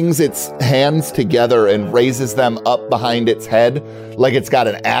brings its hands together and raises them up behind its head like it's got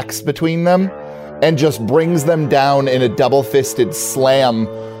an axe between them, and just brings them down in a double-fisted slam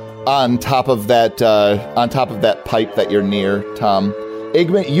on top of that pipe that you're near, Tom.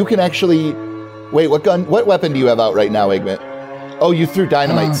 Igmit, you can actually... Wait, what weapon do you have out right now, Igmit? Oh, you threw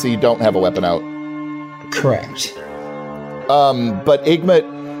dynamite, so you don't have a weapon out. Correct. But Igmit,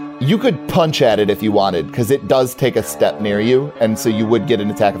 you could punch at it if you wanted, because it does take a step near you, and so you would get an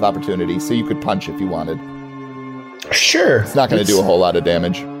attack of opportunity, so you could punch if you wanted. Sure. It's not going to do a whole lot of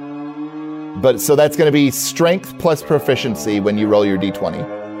damage. But so that's going to be strength plus proficiency when you roll your d20.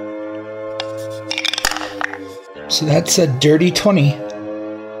 So that's a dirty 20.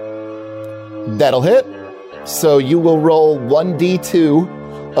 That'll hit. So you will roll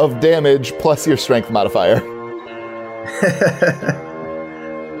 1d2 of damage plus your strength modifier.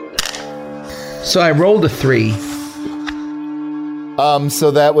 So I rolled a 3.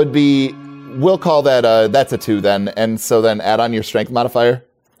 So that would be, we'll call that, that's a 2 then. And so then add on your strength modifier.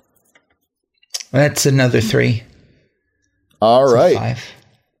 That's another 3. All right. 5.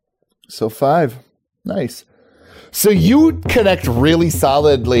 So 5. Nice. So you connect really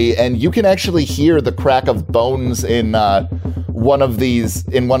solidly, and you can actually hear the crack of bones in one of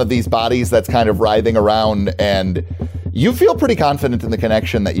these bodies that's kind of writhing around, and you feel pretty confident in the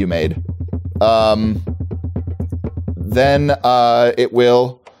connection that you made. then it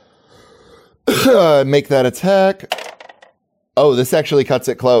will make that attack. Oh, this actually cuts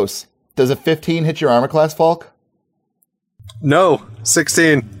it close. Does a 15 hit your armor class, Falk? No,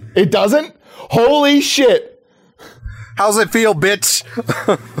 16. It doesn't? Holy shit! How's it feel, bitch?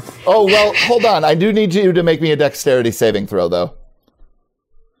 Oh, well, hold on. I do need you to make me a dexterity saving throw, though.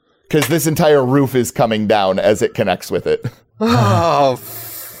 Because this entire roof is coming down as it connects with it. Oh,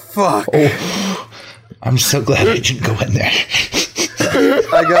 fuck. Oh, I'm so glad I didn't go in there.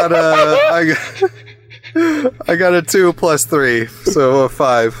 I got a 2 plus 3, so a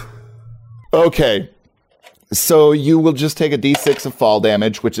 5. Okay. So you will just take a d6 of fall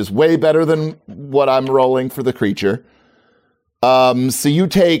damage, which is way better than what I'm rolling for the creature. So you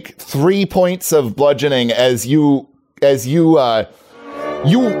take 3 points of bludgeoning as you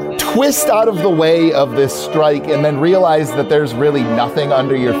twist out of the way of this strike and then realize that there's really nothing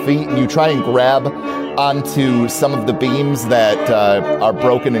under your feet, and you try and grab onto some of the beams that are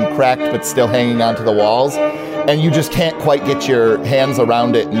broken and cracked but still hanging onto the walls, and you just can't quite get your hands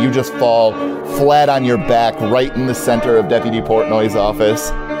around it, and you just fall flat on your back right in the center of Deputy Portnoy's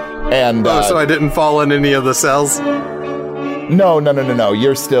office. And so I didn't fall in any of the cells? No.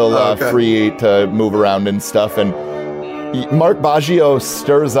 You're still okay. Free to move around and stuff, and Mark Baggio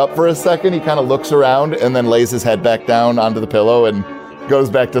stirs up for a second. He kind of looks around and then lays his head back down onto the pillow and goes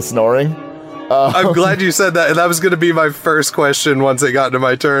back to snoring. I'm glad you said that, and that was going to be my first question once it got to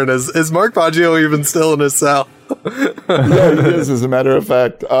my turn. Is Mark Baggio even still in his cell? Yeah, he is, as a matter of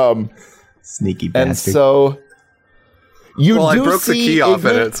fact. Sneaky bastard. And so I broke the key off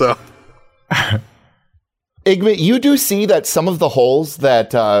in it, so... Igmit, you do see that some of the holes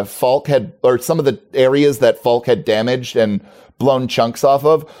that Falk had, or some of the areas that Falk had damaged and blown chunks off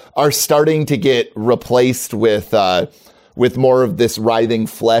of, are starting to get replaced with more of this writhing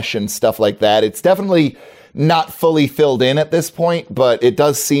flesh and stuff like that. It's definitely not fully filled in at this point, but it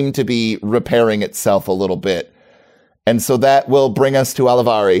does seem to be repairing itself a little bit. And so that will bring us to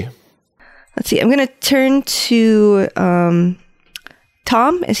Alivari. Let's see. I'm going to turn to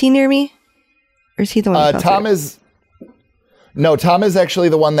Tom. Is he near me? Or is he the one? Tom is actually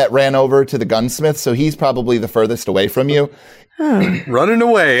the one that ran over to the gunsmith, so he's probably the furthest away from you. Running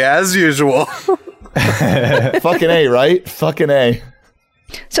away, as usual. Fucking A, right? Fucking A.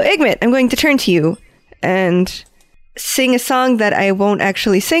 So, Igmit, I'm going to turn to you and sing a song that I won't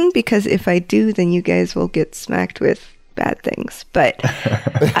actually sing, because if I do, then you guys will get smacked with bad things. But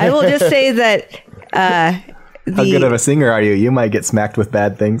I will just say that... How good of a singer are you? You might get smacked with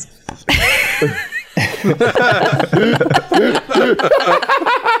bad things.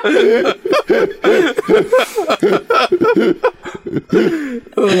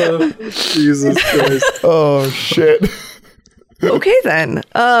 Oh, Jesus Christ. Oh, shit. Okay, then.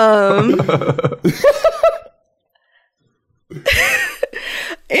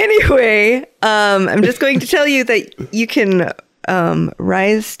 Anyway, I'm just going to tell you that you can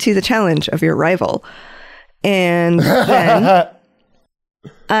rise to the challenge of your rival. And then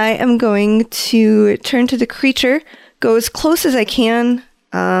I am going to turn to the creature, go as close as I can.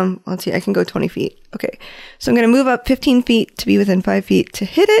 Let's see, I can go 20 feet. Okay. So I'm going to move up 15 feet to be within 5 feet to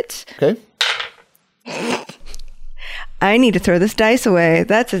hit it. Okay. I need to throw this dice away.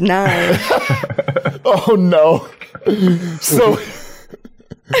 That's a 9. Oh, no. So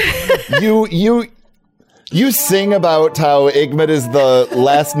you sing about how Igmit is the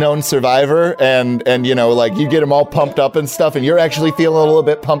last known survivor, and you know, like, you get him all pumped up and stuff, and you're actually feeling a little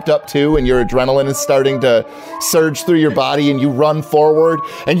bit pumped up too, and your adrenaline is starting to surge through your body, and you run forward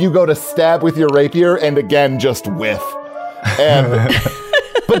and you go to stab with your rapier and again just whiff. And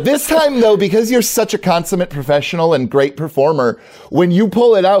but this time though, because you're such a consummate professional and great performer, when you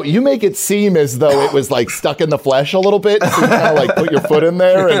pull it out, you make it seem as though it was like stuck in the flesh a little bit, so you kind of like put your foot in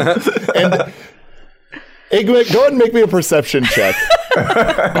there and Igmit, go ahead and make me a perception check.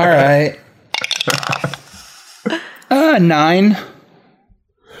 All right. 9.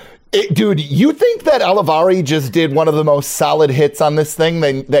 Dude, you think that Alivari just did one of the most solid hits on this thing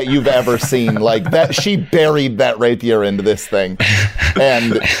that you've ever seen. Like, that she buried that rapier into this thing.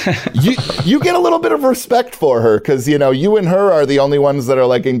 And you get a little bit of respect for her, because, you know, you and her are the only ones that are,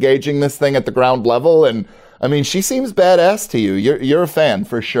 like, engaging this thing at the ground level. And, I mean, she seems badass to you. You're a fan,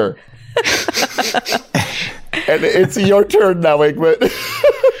 for sure. And it's your turn now, Igmit.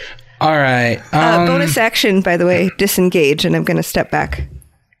 All right. Bonus action, by the way, disengage, and I'm going to step back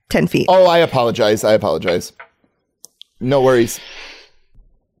 10 feet. Oh, I apologize. No worries.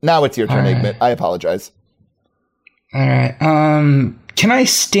 Now it's your turn, Igmit. I apologize. All right. Can I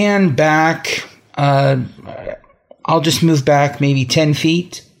stand back? I'll just move back maybe 10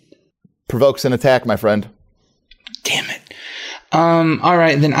 feet. Provokes an attack, my friend. Damn All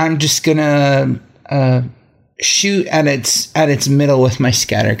right, then I'm just gonna shoot at its middle with my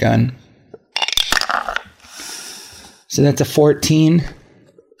scatter gun. So that's a 14.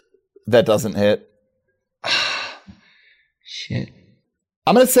 That doesn't hit. Shit.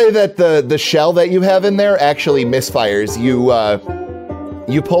 I'm gonna say that the shell that you have in there actually misfires.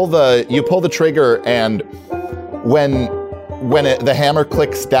 You pull the trigger, and when the hammer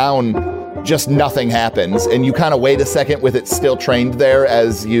clicks down, just nothing happens, and you kind of wait a second with it still trained there,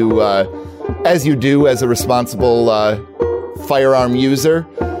 as you do as a responsible firearm user,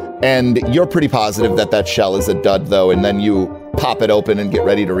 and you're pretty positive that shell is a dud though, and then you pop it open and get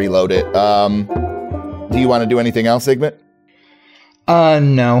ready to reload it. Do you want to do anything else, Igmit?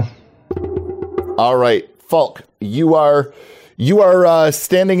 No. All right, Falk, you are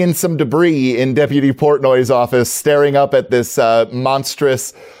standing in some debris in Deputy Portnoy's office, staring up at this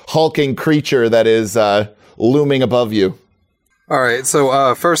monstrous, hulking creature that is looming above you. All right,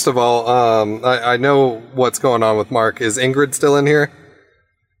 so first of all, I know what's going on with Mark. Is Ingrid still in here?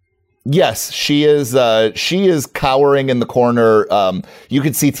 Yes, she is cowering in the corner. You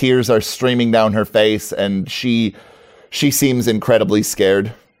can see tears are streaming down her face, and she seems incredibly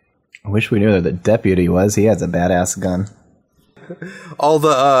scared. I wish we knew who the deputy was. He has a badass gun. All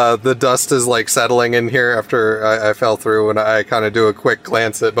the dust is like settling in here after I fell through, and I kind of do a quick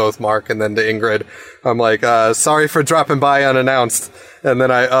glance at both Mark and then to Ingrid. I'm like, sorry for dropping by unannounced, and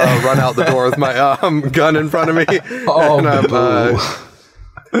then I run out the door with my gun in front of me.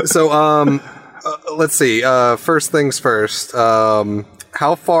 Let's see. First things first.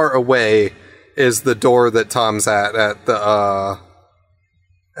 How far away is the door that Tom's at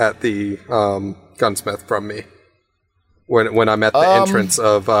the gunsmith from me? When I'm at the entrance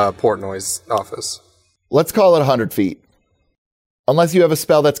of Portnoy's office. Let's call it 100 feet. Unless you have a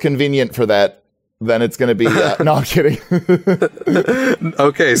spell that's convenient for that, then it's going to be... no, I'm kidding.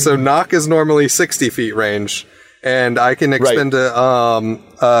 Okay, so knock is normally 60 feet range, and I can expend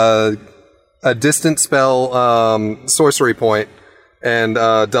a distant spell sorcery point and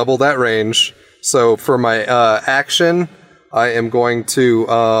double that range. So for my action, I am going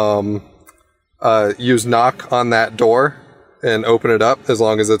to use knock on that door and open it up, as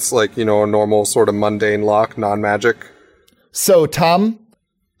long as it's like, a normal sort of mundane lock, non-magic. So, Tom,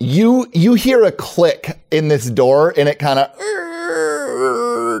 you hear a click in this door, and it kind of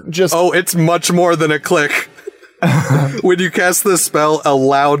just... Oh, it's much more than a click. When you cast this spell, a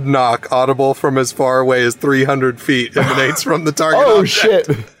loud knock, audible from as far away as 300 feet, emanates from the target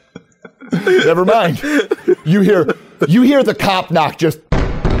object. Shit. Never mind. You hear the cop knock, just...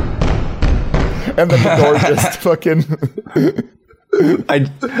 And then the door just fucking...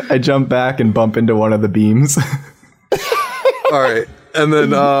 I jump back and bump into one of the beams. All right. And then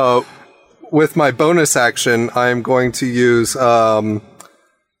with my bonus action, I'm going to use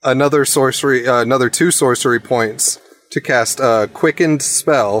another 2 sorcery points to cast a quickened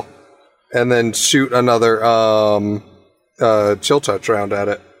spell, and then shoot another chill touch round at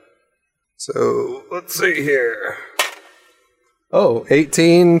it. So let's see here. Oh,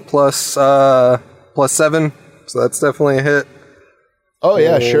 18 plus 7, so that's definitely a hit. Oh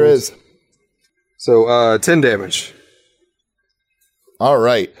yeah, sure is. So 10 damage. All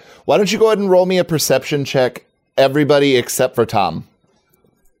right. Why don't you go ahead and roll me a perception check, everybody except for Tom.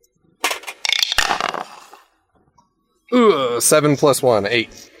 7 plus 1,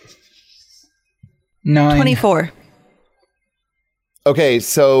 8. 9. 24. Okay,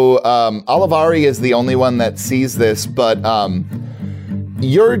 so Olivari is the only one that sees this, but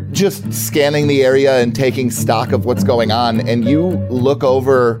you're just scanning the area and taking stock of what's going on, and you look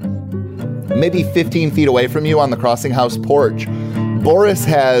over maybe 15 feet away from you on the Crossing House porch. Boris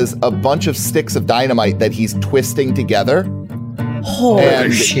has a bunch of sticks of dynamite that he's twisting together.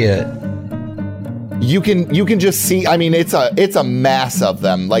 Holy shit. You can just see, I mean, it's a mass of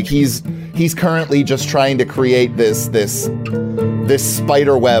them. Like he's currently just trying to create this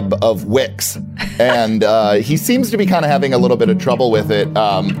spider web of wicks, and he seems to be kind of having a little bit of trouble with it,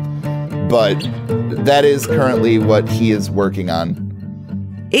 but that is currently what he is working on.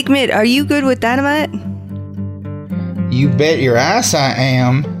 Igmit, are you good with dynamite? You bet your ass I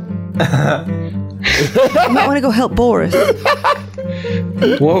am. You might want to go help Boris.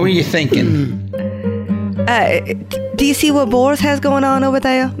 What were you thinking? Do you see what Boris has going on over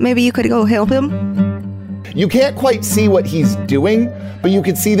there? Maybe you could go help him? You can't quite see what he's doing, but you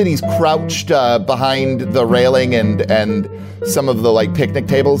can see that he's crouched behind the railing and some of the like picnic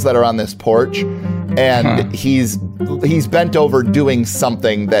tables that are on this porch, and he's bent over doing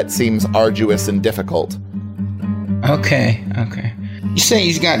something that seems arduous and difficult. Okay. You say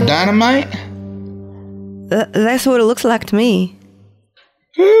he's got dynamite? That's what it looks like to me.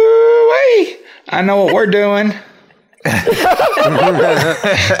 Ooh-wee. I know what we're doing.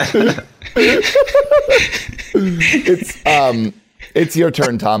 It's your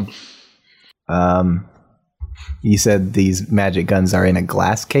turn, Tom. You said these magic guns are in a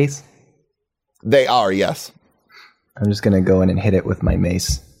glass case? They are, yes. I'm just going to go in and hit it with my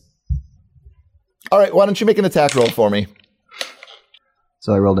mace. All right, why don't you make an attack roll for me?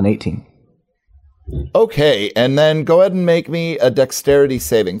 So I rolled an 18. Okay, and then go ahead and make me a dexterity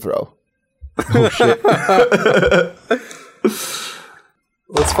saving throw. Oh, shit.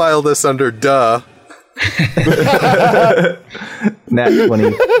 Let's file this under duh. Nat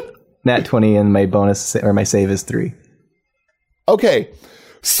 20. Nat 20 and my bonus or my save is 3. Okay,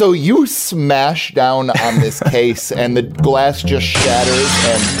 so you smash down on this case and the glass just shatters,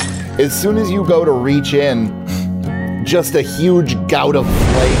 and as soon as you go to reach in, just a huge gout of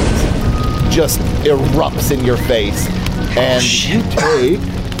flames just erupts in your face. And you take...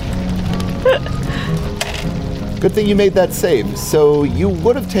 Good thing you made that save. So you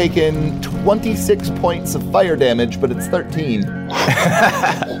would have taken 26 points of fire damage, but it's 13.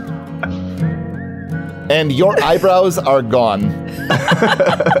 And your eyebrows are gone.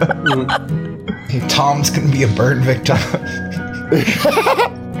 Tom's gonna be a burn victim.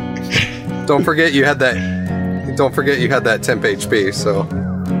 Don't forget you had that temp HP, so...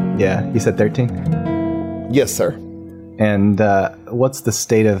 Yeah, you said 13? Yes, sir. And what's the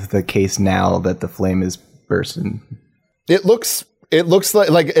state of the case now that the flame is bursting? It looks like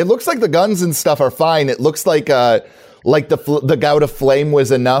the guns and stuff are fine. It looks like the gout of flame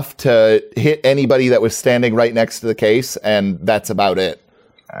was enough to hit anybody that was standing right next to the case, and that's about it.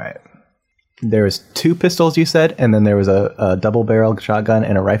 All right. There was 2 pistols, you said, and then there was a double-barreled shotgun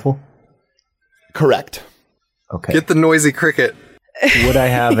and a rifle? Correct. Okay. Get the noisy cricket. Would I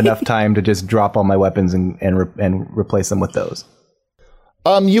have enough time to just drop all my weapons and replace them with those?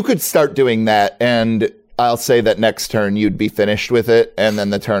 You could start doing that, and I'll say that next turn you'd be finished with it, and then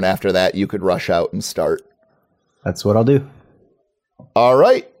the turn after that you could rush out and start. That's what I'll do. All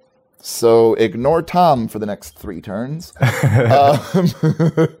right. So ignore Tom for the next 3 turns.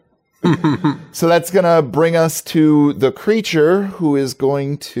 So that's going to bring us to the creature who is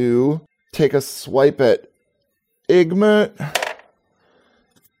going to take a swipe at Igmit.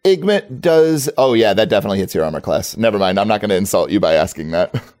 Igmit does... Oh, yeah, that definitely hits your armor class. Never mind. I'm not going to insult you by asking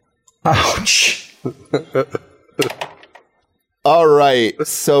that. Ouch. All right.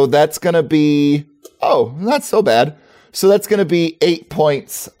 So that's going to be... Oh, not so bad. So that's going to be 8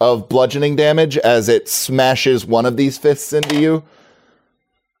 points of bludgeoning damage as it smashes one of these fists into you.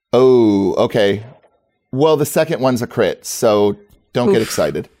 Oh, okay. Well, the second one's a crit, so don't get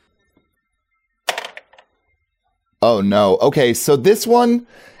excited. Oh, no. Okay, so this one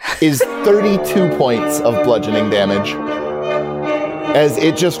is 32 points of bludgeoning damage as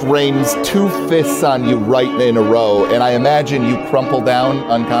it just rains 2 fists on you right in a row, and I imagine you crumple down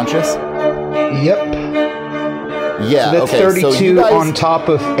unconscious? Yep. Yeah, So that's okay. 32 so you guys, on top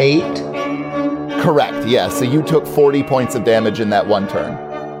of 8. Correct, yeah. So you took 40 points of damage in that one turn.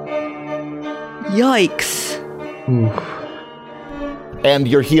 Yikes. Oof. And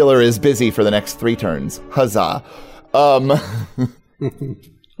your healer is busy for the next 3 turns. Huzzah. Well,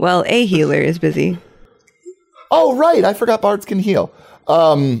 a healer is busy. Oh, right. I forgot bards can heal.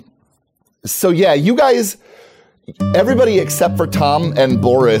 So yeah, you guys, everybody except for Tom and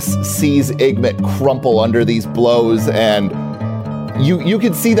Boris sees Igmit crumple under these blows, and you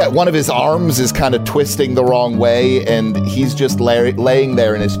can see that one of his arms is kind of twisting the wrong way, and he's just laying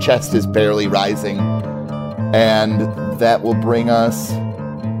there and his chest is barely rising. And that will bring us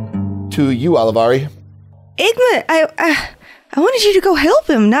to you, Olivari. Igmit, I wanted you to go help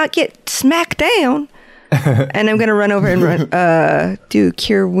him, not get smacked down. And I'm going to run over and do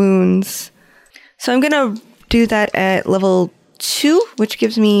Cure Wounds. So I'm going to do that at level 2, which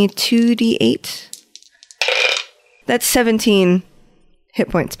gives me 2d8. That's 17 hit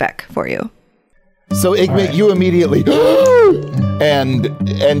points back for you. So Igmit, you immediately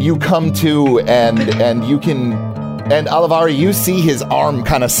and you come to and you can, and Olivari, you see his arm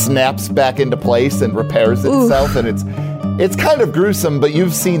kind of snaps back into place and repairs itself. Oof. And it's kind of gruesome, but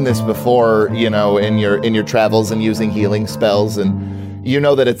you've seen this before, you know, in your travels and using healing spells, and you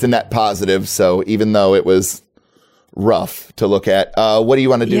know that it's a net positive. So even though it was rough to look at, what do you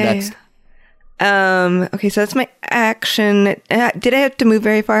want to do next? Okay, so that's my action. Did I have to move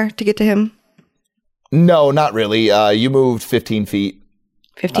very far to get to him? No, not really. You moved 15 feet.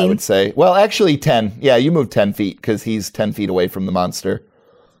 15? I would say. Well, actually 10. Yeah, you moved 10 feet because he's 10 feet away from the monster.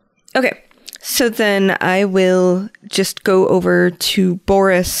 Okay, so then I will just go over to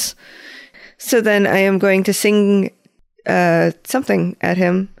Boris. So then I am going to sing something at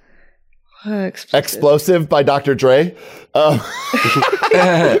him. Explosive by Dr. Dre. Light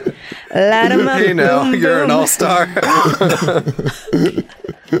 'em up. Hey, now boom, you're boom. an all-star.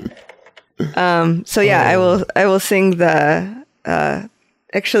 So yeah, I will sing the.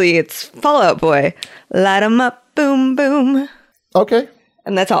 Actually, it's Fall Out Boy. Light 'em up, boom, boom, Okay.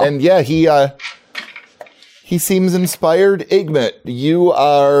 and that's all. And yeah, he seems inspired. Igmit, you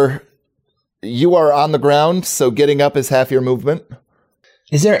are on the ground, so getting up is half your movement.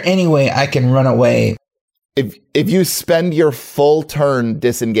 Is there any way I can run away? If you spend your full turn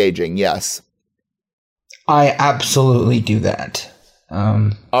disengaging, yes. I absolutely do that.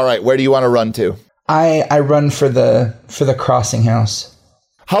 All right, where do you want to run to? I run for the crossing house.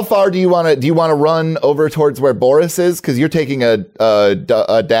 How far do you want to run over towards where Boris is? Because you're taking a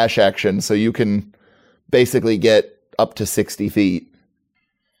dash action, so you can basically get up to 60 feet.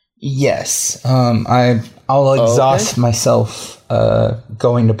 Yes. I'll exhaust myself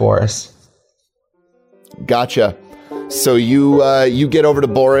going to Boris. Gotcha. So you get over to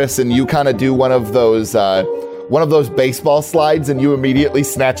Boris and you kind of do one of those baseball slides, and you immediately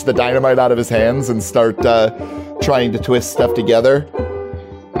snatch the dynamite out of his hands and start trying to twist stuff together.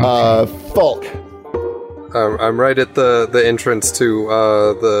 Fulk. I'm right at the entrance to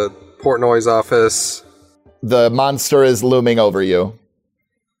the Portnoy's office. The monster is looming over you.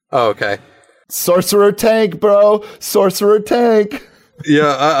 Oh, okay. Sorcerer tank, bro. Sorcerer tank.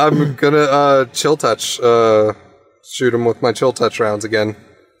 Yeah, I'm gonna chill touch. Shoot him with my chill touch rounds again.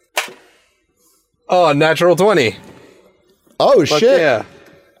 Oh, natural 20. Oh, Fuck shit. yeah.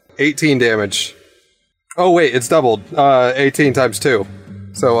 18 damage. Oh, wait, it's doubled. 18 times 2.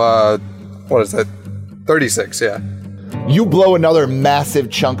 So, what is that? 36, yeah. You blow another massive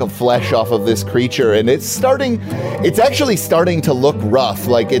chunk of flesh off of this creature, and it's actually starting to look rough.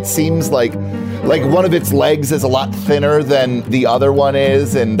 Like, it seems like one of its legs is a lot thinner than the other one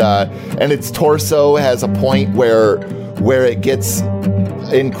is, and its torso has a point where it gets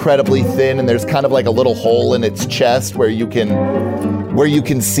incredibly thin, and there's kind of like a little hole in its chest where you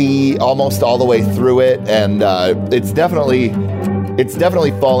can see almost all the way through it, and it's definitely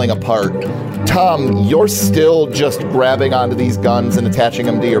falling apart. Tom, you're still just grabbing onto these guns and attaching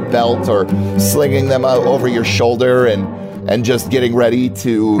them to your belt or slinging them over your shoulder and just getting ready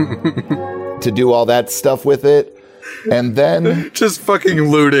to do all that stuff with it. And then Just fucking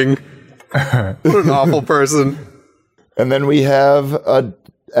looting. What an awful person. And then we have a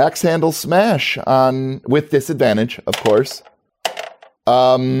axe handle smash on with disadvantage, of course.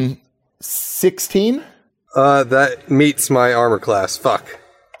 16? That meets my armor class. Fuck.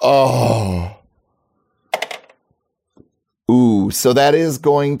 Oh. Ooh, so that is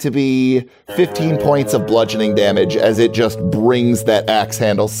going to be 15 points of bludgeoning damage as it just brings that axe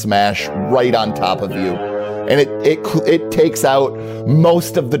handle smash right on top of you. And it takes out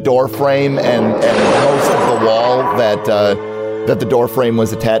most of the door frame and most of the wall that the door frame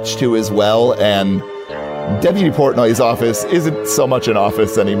was attached to as well. And Deputy Portnoy's office isn't so much an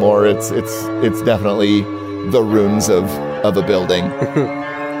office anymore. It's definitely the ruins of a building.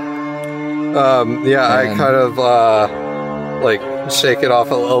 I kind of like shake it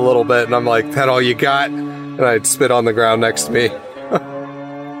off a little bit, and I'm like, "That all you got?" And I'd spit on the ground next to me.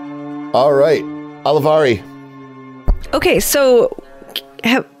 All right, Olivari. Okay, so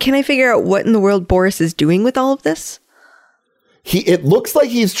can I figure out what in the world Boris is doing with all of this? It looks like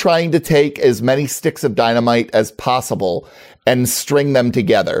he's trying to take as many sticks of dynamite as possible and string them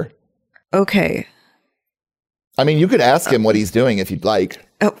together. Okay. I mean, you could ask him what he's doing if you'd like.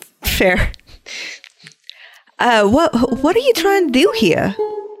 Oh, fair. What are you trying to do here?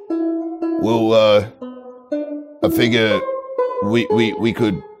 Well, I figure we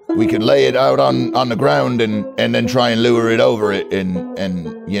could lay it out on the ground and then try and lure it over it and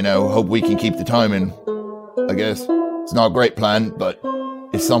hope we can keep the timing. I guess it's not a great plan, but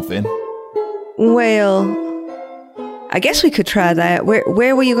it's something. Well, I guess we could try that.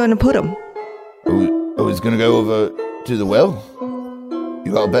 Where were you going to put them? I was gonna go over to the well.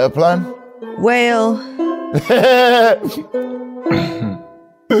 You got a better plan? Well,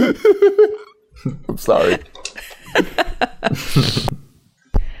 I'm sorry.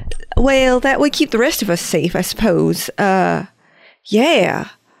 well, that would keep the rest of us safe, I suppose. Yeah.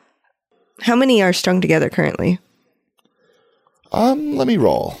 How many are strung together currently? Let me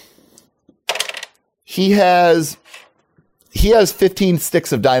roll. He has 15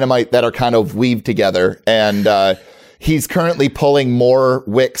 sticks of dynamite that are kind of weaved together, and he's currently pulling more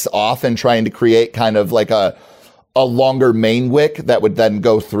wicks off and trying to create kind of like a longer main wick that would then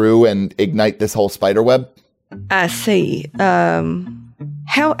go through and ignite this whole spider web. I see.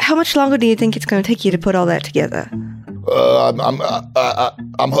 How much longer do you think it's going to take you to put all that together?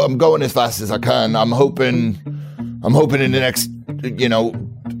 I'm going as fast as I can. I'm hoping in the next,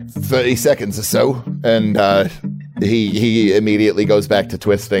 30 seconds or so. And he immediately goes back to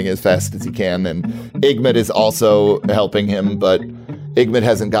twisting as fast as he can. And Igmit is also helping him, but Igmit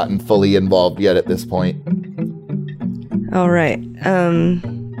hasn't gotten fully involved yet at this point. All right.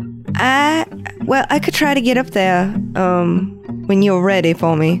 I could try to get up there when you're ready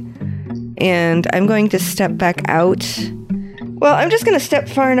for me. And I'm going to step back out. Well, I'm just going to step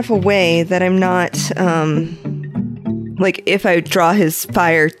far enough away that I'm not, if I draw his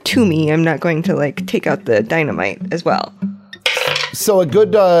fire to me, I'm not going to, take out the dynamite as well. So a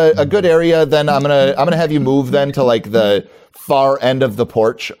good area, then I'm gonna have you move then to, the far end of the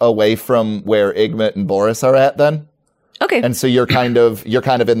porch away from where Igmit and Boris are at then. Okay. And so you're kind of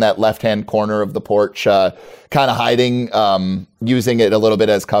in that left-hand corner of the porch, kind of hiding, using it a little bit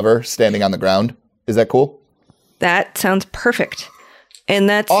as cover, standing on the ground. Is that cool? That sounds perfect. And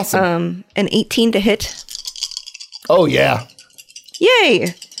that's awesome. An 18 to hit. Oh, yeah.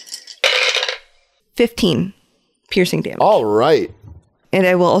 Yay! 15 piercing damage. All right. And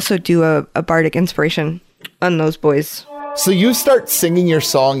I will also do a bardic inspiration on those boys. So you start singing your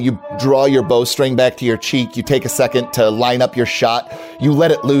song, you draw your bowstring back to your cheek, you take a second to line up your shot, you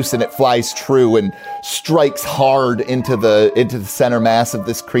let it loose and it flies true and strikes hard into the center mass of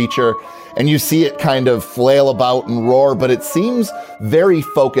this creature, and you see it kind of flail about and roar, but it seems very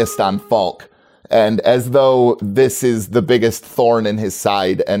focused on Falk, and as though this is the biggest thorn in his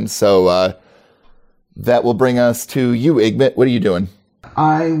side, and so that will bring us to you, Igmit. What are you doing?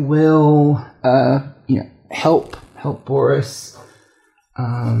 I will, help Boris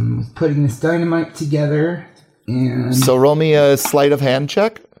with putting this dynamite together. And so roll me a sleight of hand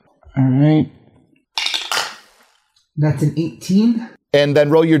check. All right. That's an 18. And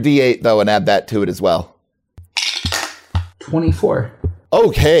then roll your d8, though, and add that to it as well. 24.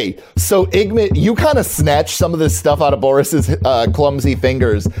 Okay, so Igmit, you kind of snatch some of this stuff out of Boris's clumsy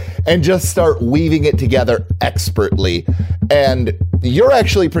fingers and just start weaving it together expertly. And you're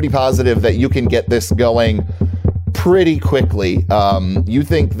actually pretty positive that you can get this going pretty quickly. You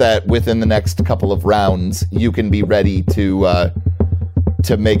think that within the next couple of rounds, you can be ready to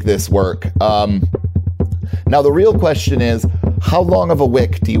make this work. Now, the real question is, how long of a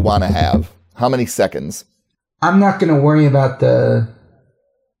wick do you want to have? How many seconds? I'm not going to worry about the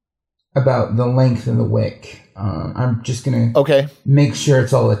length of the wick. I'm just going to make sure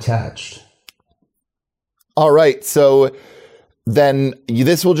it's all attached. All right, so then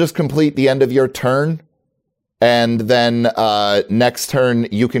this will just complete the end of your turn. And then next turn,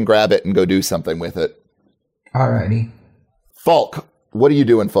 you can grab it and go do something with it. Alrighty. Falk, what are you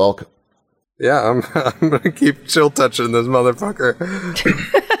doing, Falk? Yeah, I'm going to keep chill touching this motherfucker.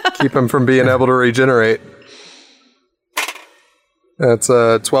 Keep him from being able to regenerate. That's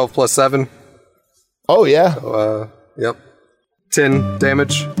 12 plus 7. Oh, yeah. So, yep. 10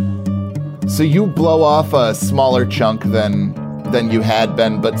 damage. So you blow off a smaller chunk than you had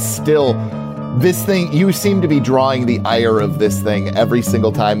been, but still, this thing, you seem to be drawing the ire of this thing every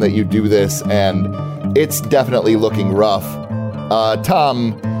single time that you do this, and it's definitely looking rough.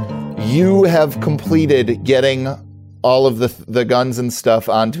 Tom, you have completed getting all of the guns and stuff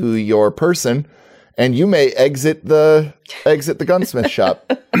onto your person, and you may exit the gunsmith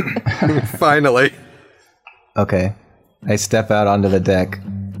shop. Finally. Okay. I step out onto the deck,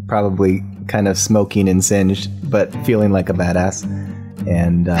 probably kind of smoking and singed, but feeling like a badass.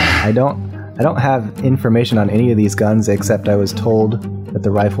 And I don't have information on any of these guns, except I was told that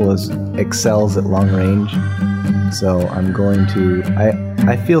the rifle excels at long range. So I'm going to...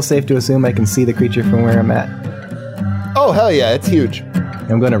 I feel safe to assume I can see the creature from where I'm at. Oh, hell yeah, it's huge.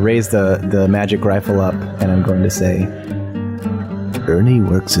 I'm going to raise the magic rifle up, and I'm going to say, Ernie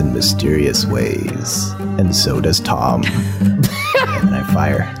works in mysterious ways, and so does Tom. And then I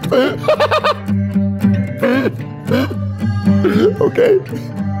fire. Okay.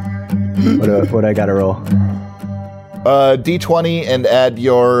 What I gotta roll? D20 and add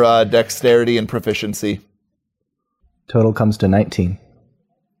your dexterity and proficiency. Total comes to 19.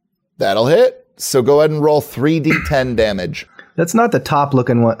 That'll hit. So go ahead and roll 3d10 damage. That's not the top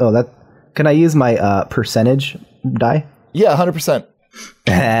looking one. Oh, can I use my percentage die? Yeah, 100%.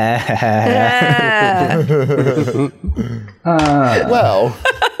 Well.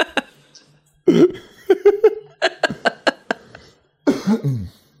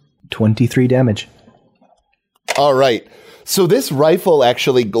 23 damage. All right. So this rifle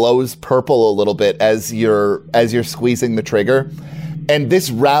actually glows purple a little bit as you're squeezing the trigger, and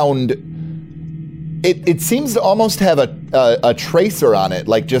this round, it seems to almost have a tracer on it,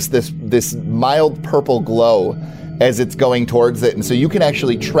 like just this mild purple glow, as it's going towards it. And so you can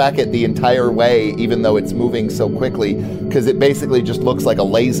actually track it the entire way, even though it's moving so quickly, because it basically just looks like a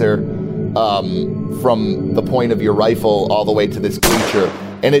laser from the point of your rifle all the way to this creature.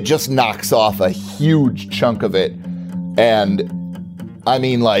 And it just knocks off a huge chunk of it. And I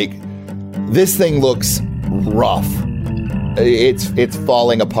mean, like, this thing looks rough. It's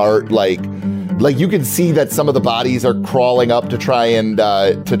falling apart. Like you can see that some of the bodies are crawling up to try and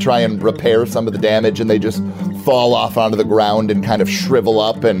repair some of the damage, and they just fall off onto the ground and kind of shrivel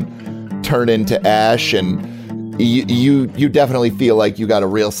up and turn into ash. And you definitely feel like you got a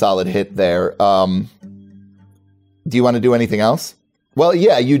real solid hit there. Do you want to do anything else? Well,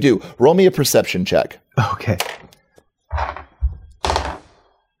 yeah, you do. Roll me a perception check. Okay.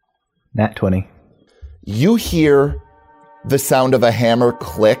 Nat 20. You hear the sound of a hammer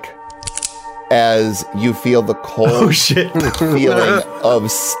click as you feel the cold feeling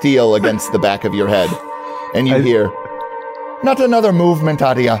of steel against the back of your head. And you hear, "Not another movement,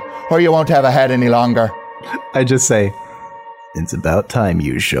 Adia, or you won't have a head any longer." I just say, "It's about time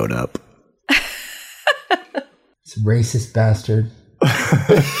you showed up." It's a racist bastard.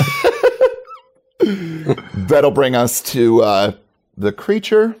 That'll bring us to the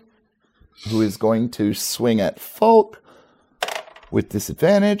creature, who is going to swing at Falk with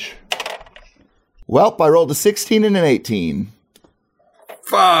disadvantage. Well, I rolled a 16 and an 18.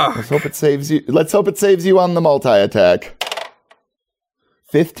 Fuck. Let's hope it saves you on the multi-attack.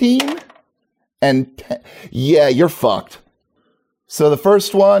 15 and 10. Yeah, you're fucked. So the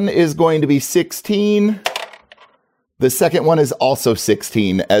first one is going to be 16. The second one is also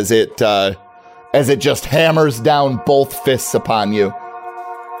 16 as it just hammers down both fists upon you.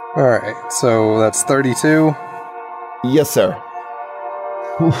 All right, so that's 32. Yes, sir.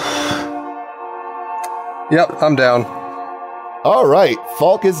 Yep, I'm down. All right,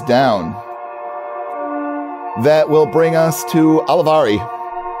 Falk is down. That will bring us to Olivari.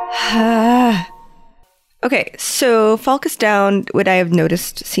 Okay, so Falk is down. Would I have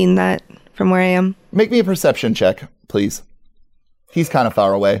seen that from where I am? Make me a perception check, please. He's kind of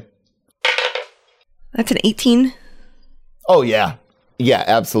far away. That's an 18. Oh, yeah. Yeah,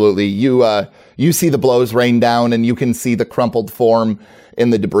 absolutely. You see the blows rain down, and you can see the crumpled form in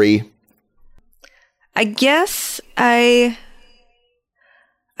the debris. I guess I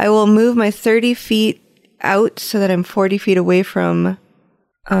will move my 30 feet out so that I'm 40 feet away from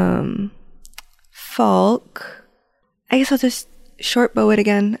Falk. I guess I'll just short bow it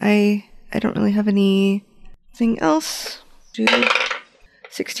again. I don't really have anything else.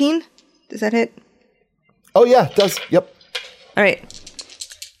 16? Does that hit? Oh, yeah, it does. Yep. All right.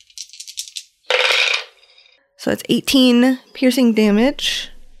 So it's 18 piercing damage.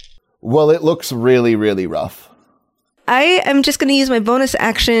 Well, it looks really, really rough. I am just going to use my bonus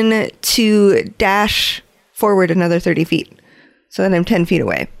action to dash forward another 30 feet. So then I'm 10 feet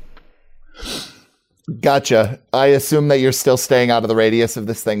away. Gotcha. I assume that you're still staying out of the radius of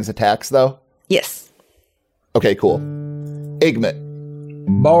this thing's attacks, though? Yes. Okay, cool. Igmit.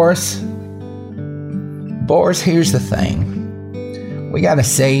 Boris, here's the thing. We gotta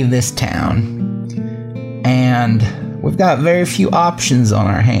save this town. And we've got very few options on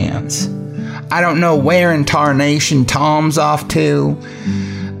our hands. I don't know where in tarnation Tom's off to.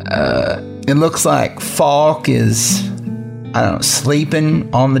 It looks like Falk is, I don't know,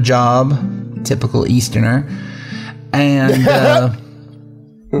 sleeping on the job. Typical Easterner. And,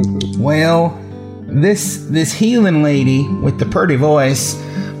 well, this healing lady with the pretty voice,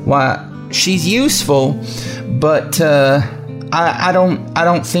 why, she's useful, but I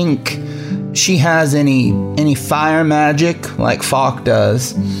don't think she has any fire magic like Falk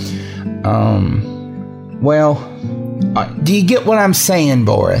does. Well, do you get what I'm saying,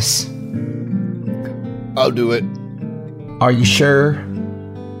 Boris? I'll do it. Are you sure?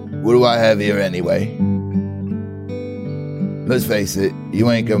 What do I have here anyway? Let's face it, you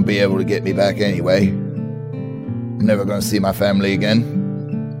ain't gonna be able to get me back anyway. I'm never gonna see my family again.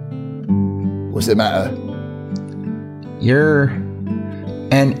 What's the matter?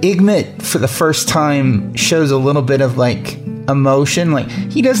 And Igmit, for the first time, shows a little bit of, like, emotion. Like,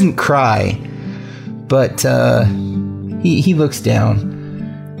 he doesn't cry, but he looks down.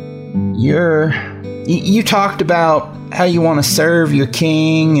 You talked about how you want to serve your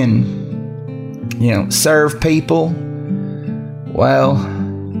king and, you know, serve people. Well,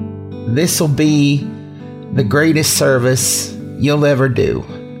 this'll be the greatest service you'll ever do.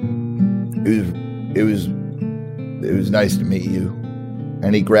 It was nice to meet you.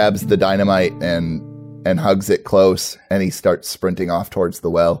 And he grabs the dynamite and hugs it close, and he starts sprinting off towards the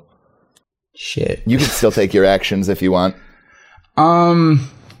well. Shit. You can still take your actions if you want. I'm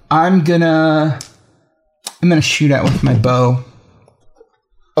gonna I'm gonna shoot at with my bow.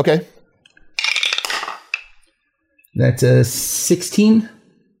 Okay. That's a 16.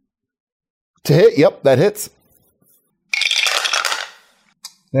 To hit, yep, that hits.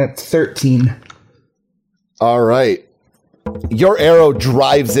 That's 13. All right. Your arrow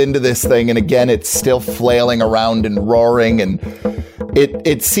drives into this thing, and again, it's still flailing around and roaring, and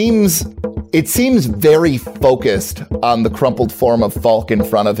it seems very focused on the crumpled form of Falk in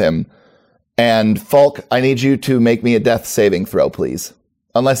front of him. And Falk, I need you to make me a death saving throw, please.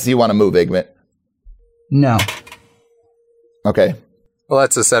 Unless you want to move, Igmit. No. Okay. Well,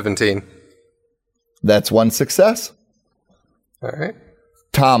 that's a 17. That's one success. All right.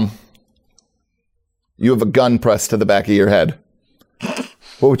 Tom, you have a gun pressed to the back of your head.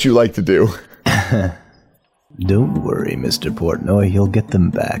 What would you like to do? Don't worry, Mr. Portnoy. You'll get them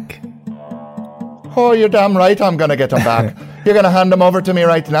back. Oh, you're damn right I'm going to get them back. You're going to hand them over to me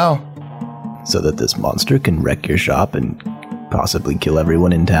right now. So that this monster can wreck your shop and possibly kill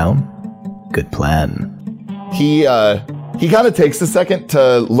everyone in town? Good plan. He kind of takes a second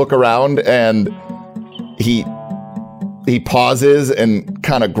to look around, and he pauses and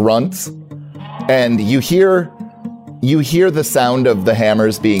kind of grunts, and you hear the sound of the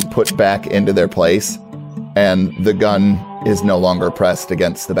hammers being put back into their place, and the gun is no longer pressed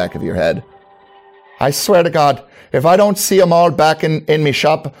against the back of your head. I swear to God, if I don't see them all back in me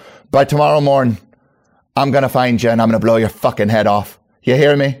shop by tomorrow morning, I'm gonna find you and I'm gonna blow your fucking head off. You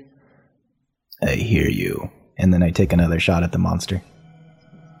hear me? I hear you. And then I take another shot at the monster.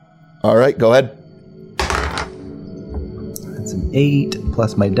 All right, go ahead. That's an 8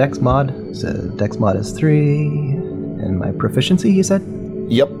 plus my dex mod. So dex mod is 3. And my proficiency, you said?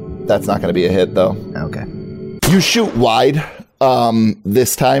 Yep, that's not gonna be a hit though. Okay. You shoot wide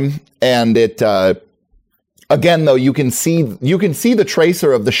this time, and it again though you can see the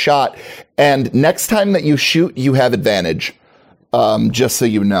tracer of the shot, and next time that you shoot you have advantage. Just so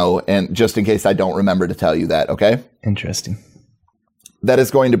you know, and just in case I don't remember to tell you that, okay? Interesting. That is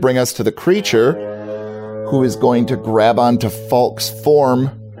going to bring us to the creature, who is going to grab onto Falk's form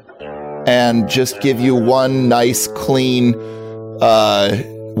and just give you one nice clean,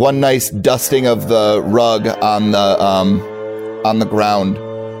 one nice dusting of the rug on the ground.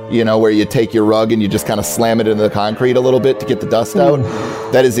 You know, where you take your rug and you just kind of slam it into the concrete a little bit to get the dust out.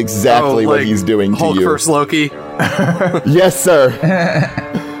 That is exactly what he's doing Hulk to you. versus Loki. Yes, sir.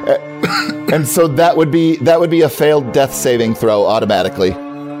 And so that would be a failed death saving throw automatically.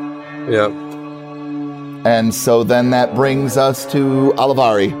 Yep. And so then that brings us to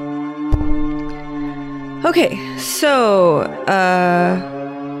Olivari. Okay, so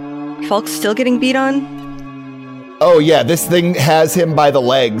Falk's still getting beat on? Oh yeah, this thing has him by the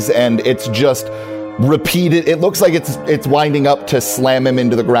legs, and it's just repeated. It looks like it's winding up to slam him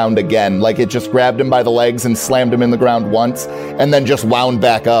into the ground again. Like it just grabbed him by the legs and slammed him in the ground once, and then just wound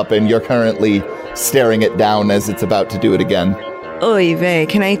back up, and you're currently staring it down as it's about to do it again. Oy vey,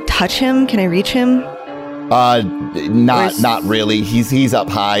 can I touch him? Can I reach him? Not really. He's up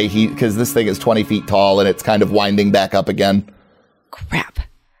high, because this thing is 20 feet tall, and it's kind of winding back up again. Crap.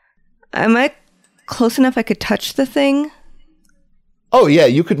 Am I close enough I could touch the thing? Oh yeah,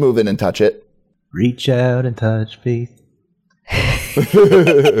 you could move in and touch it. Reach out and touch faith.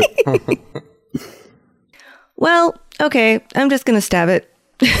 Well, okay, I'm just gonna stab it.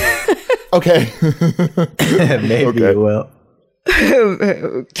 Okay. Maybe it will.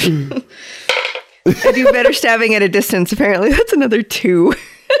 I do better stabbing at a distance, apparently. That's another 2.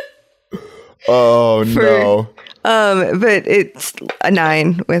 Oh no. But it's a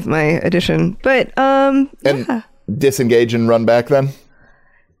 9 with my addition. But And yeah. disengage and run back then?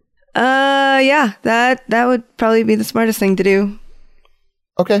 Yeah, that would probably be the smartest thing to do.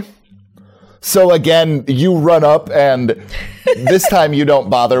 Okay. So again, you run up, and this time you don't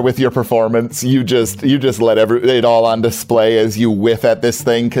bother with your performance. You just let it all on display as you whiff at this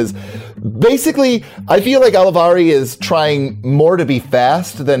thing, because basically I feel like Olivari is trying more to be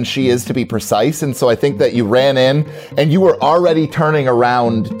fast than she is to be precise, and so I think that you ran in and you were already turning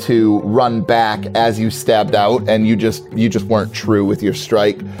around to run back as you stabbed out, and you just weren't true with your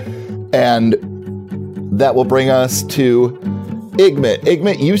strike. And that will bring us to Igmit.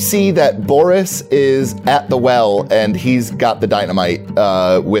 Igmit, you see that Boris is at the well, and he's got the dynamite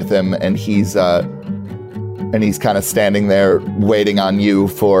with him, and he's kind of standing there waiting on you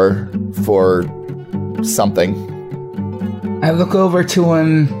for something. I look over to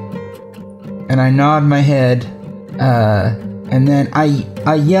him and I nod my head, and then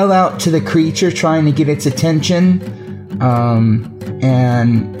I yell out to the creature, trying to get its attention.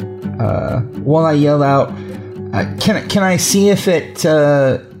 While I yell out, can I see if it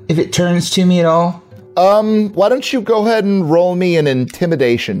turns to me at all? Why don't you go ahead and roll me an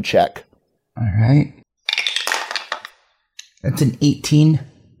intimidation check? All right. That's an 18.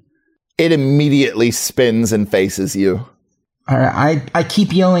 It immediately spins and faces you. All right. I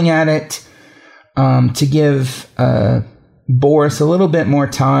keep yelling at it to give Boris a little bit more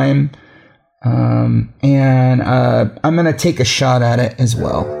time. And I'm going to take a shot at it as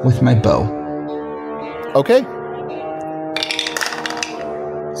well with my bow. Okay.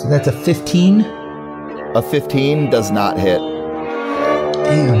 So that's a 15. A 15 does not hit.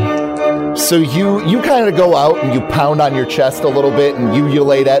 Damn. So you kind of go out and you pound on your chest a little bit and you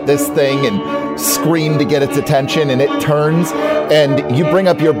ululate at this thing and scream to get its attention, and it turns and you bring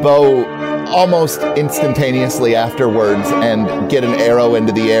up your bow almost instantaneously afterwards and get an arrow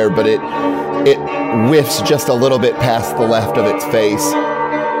into the air, but it whiffs just a little bit past the left of its face.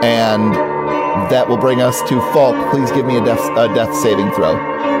 And that will bring us to Falk. Please give me a death saving throw.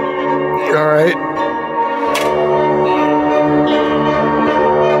 All right.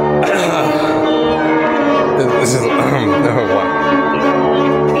 This is a 1.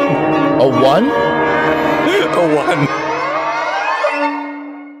 A 1? A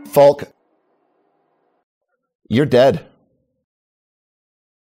 1. Falk, you're dead.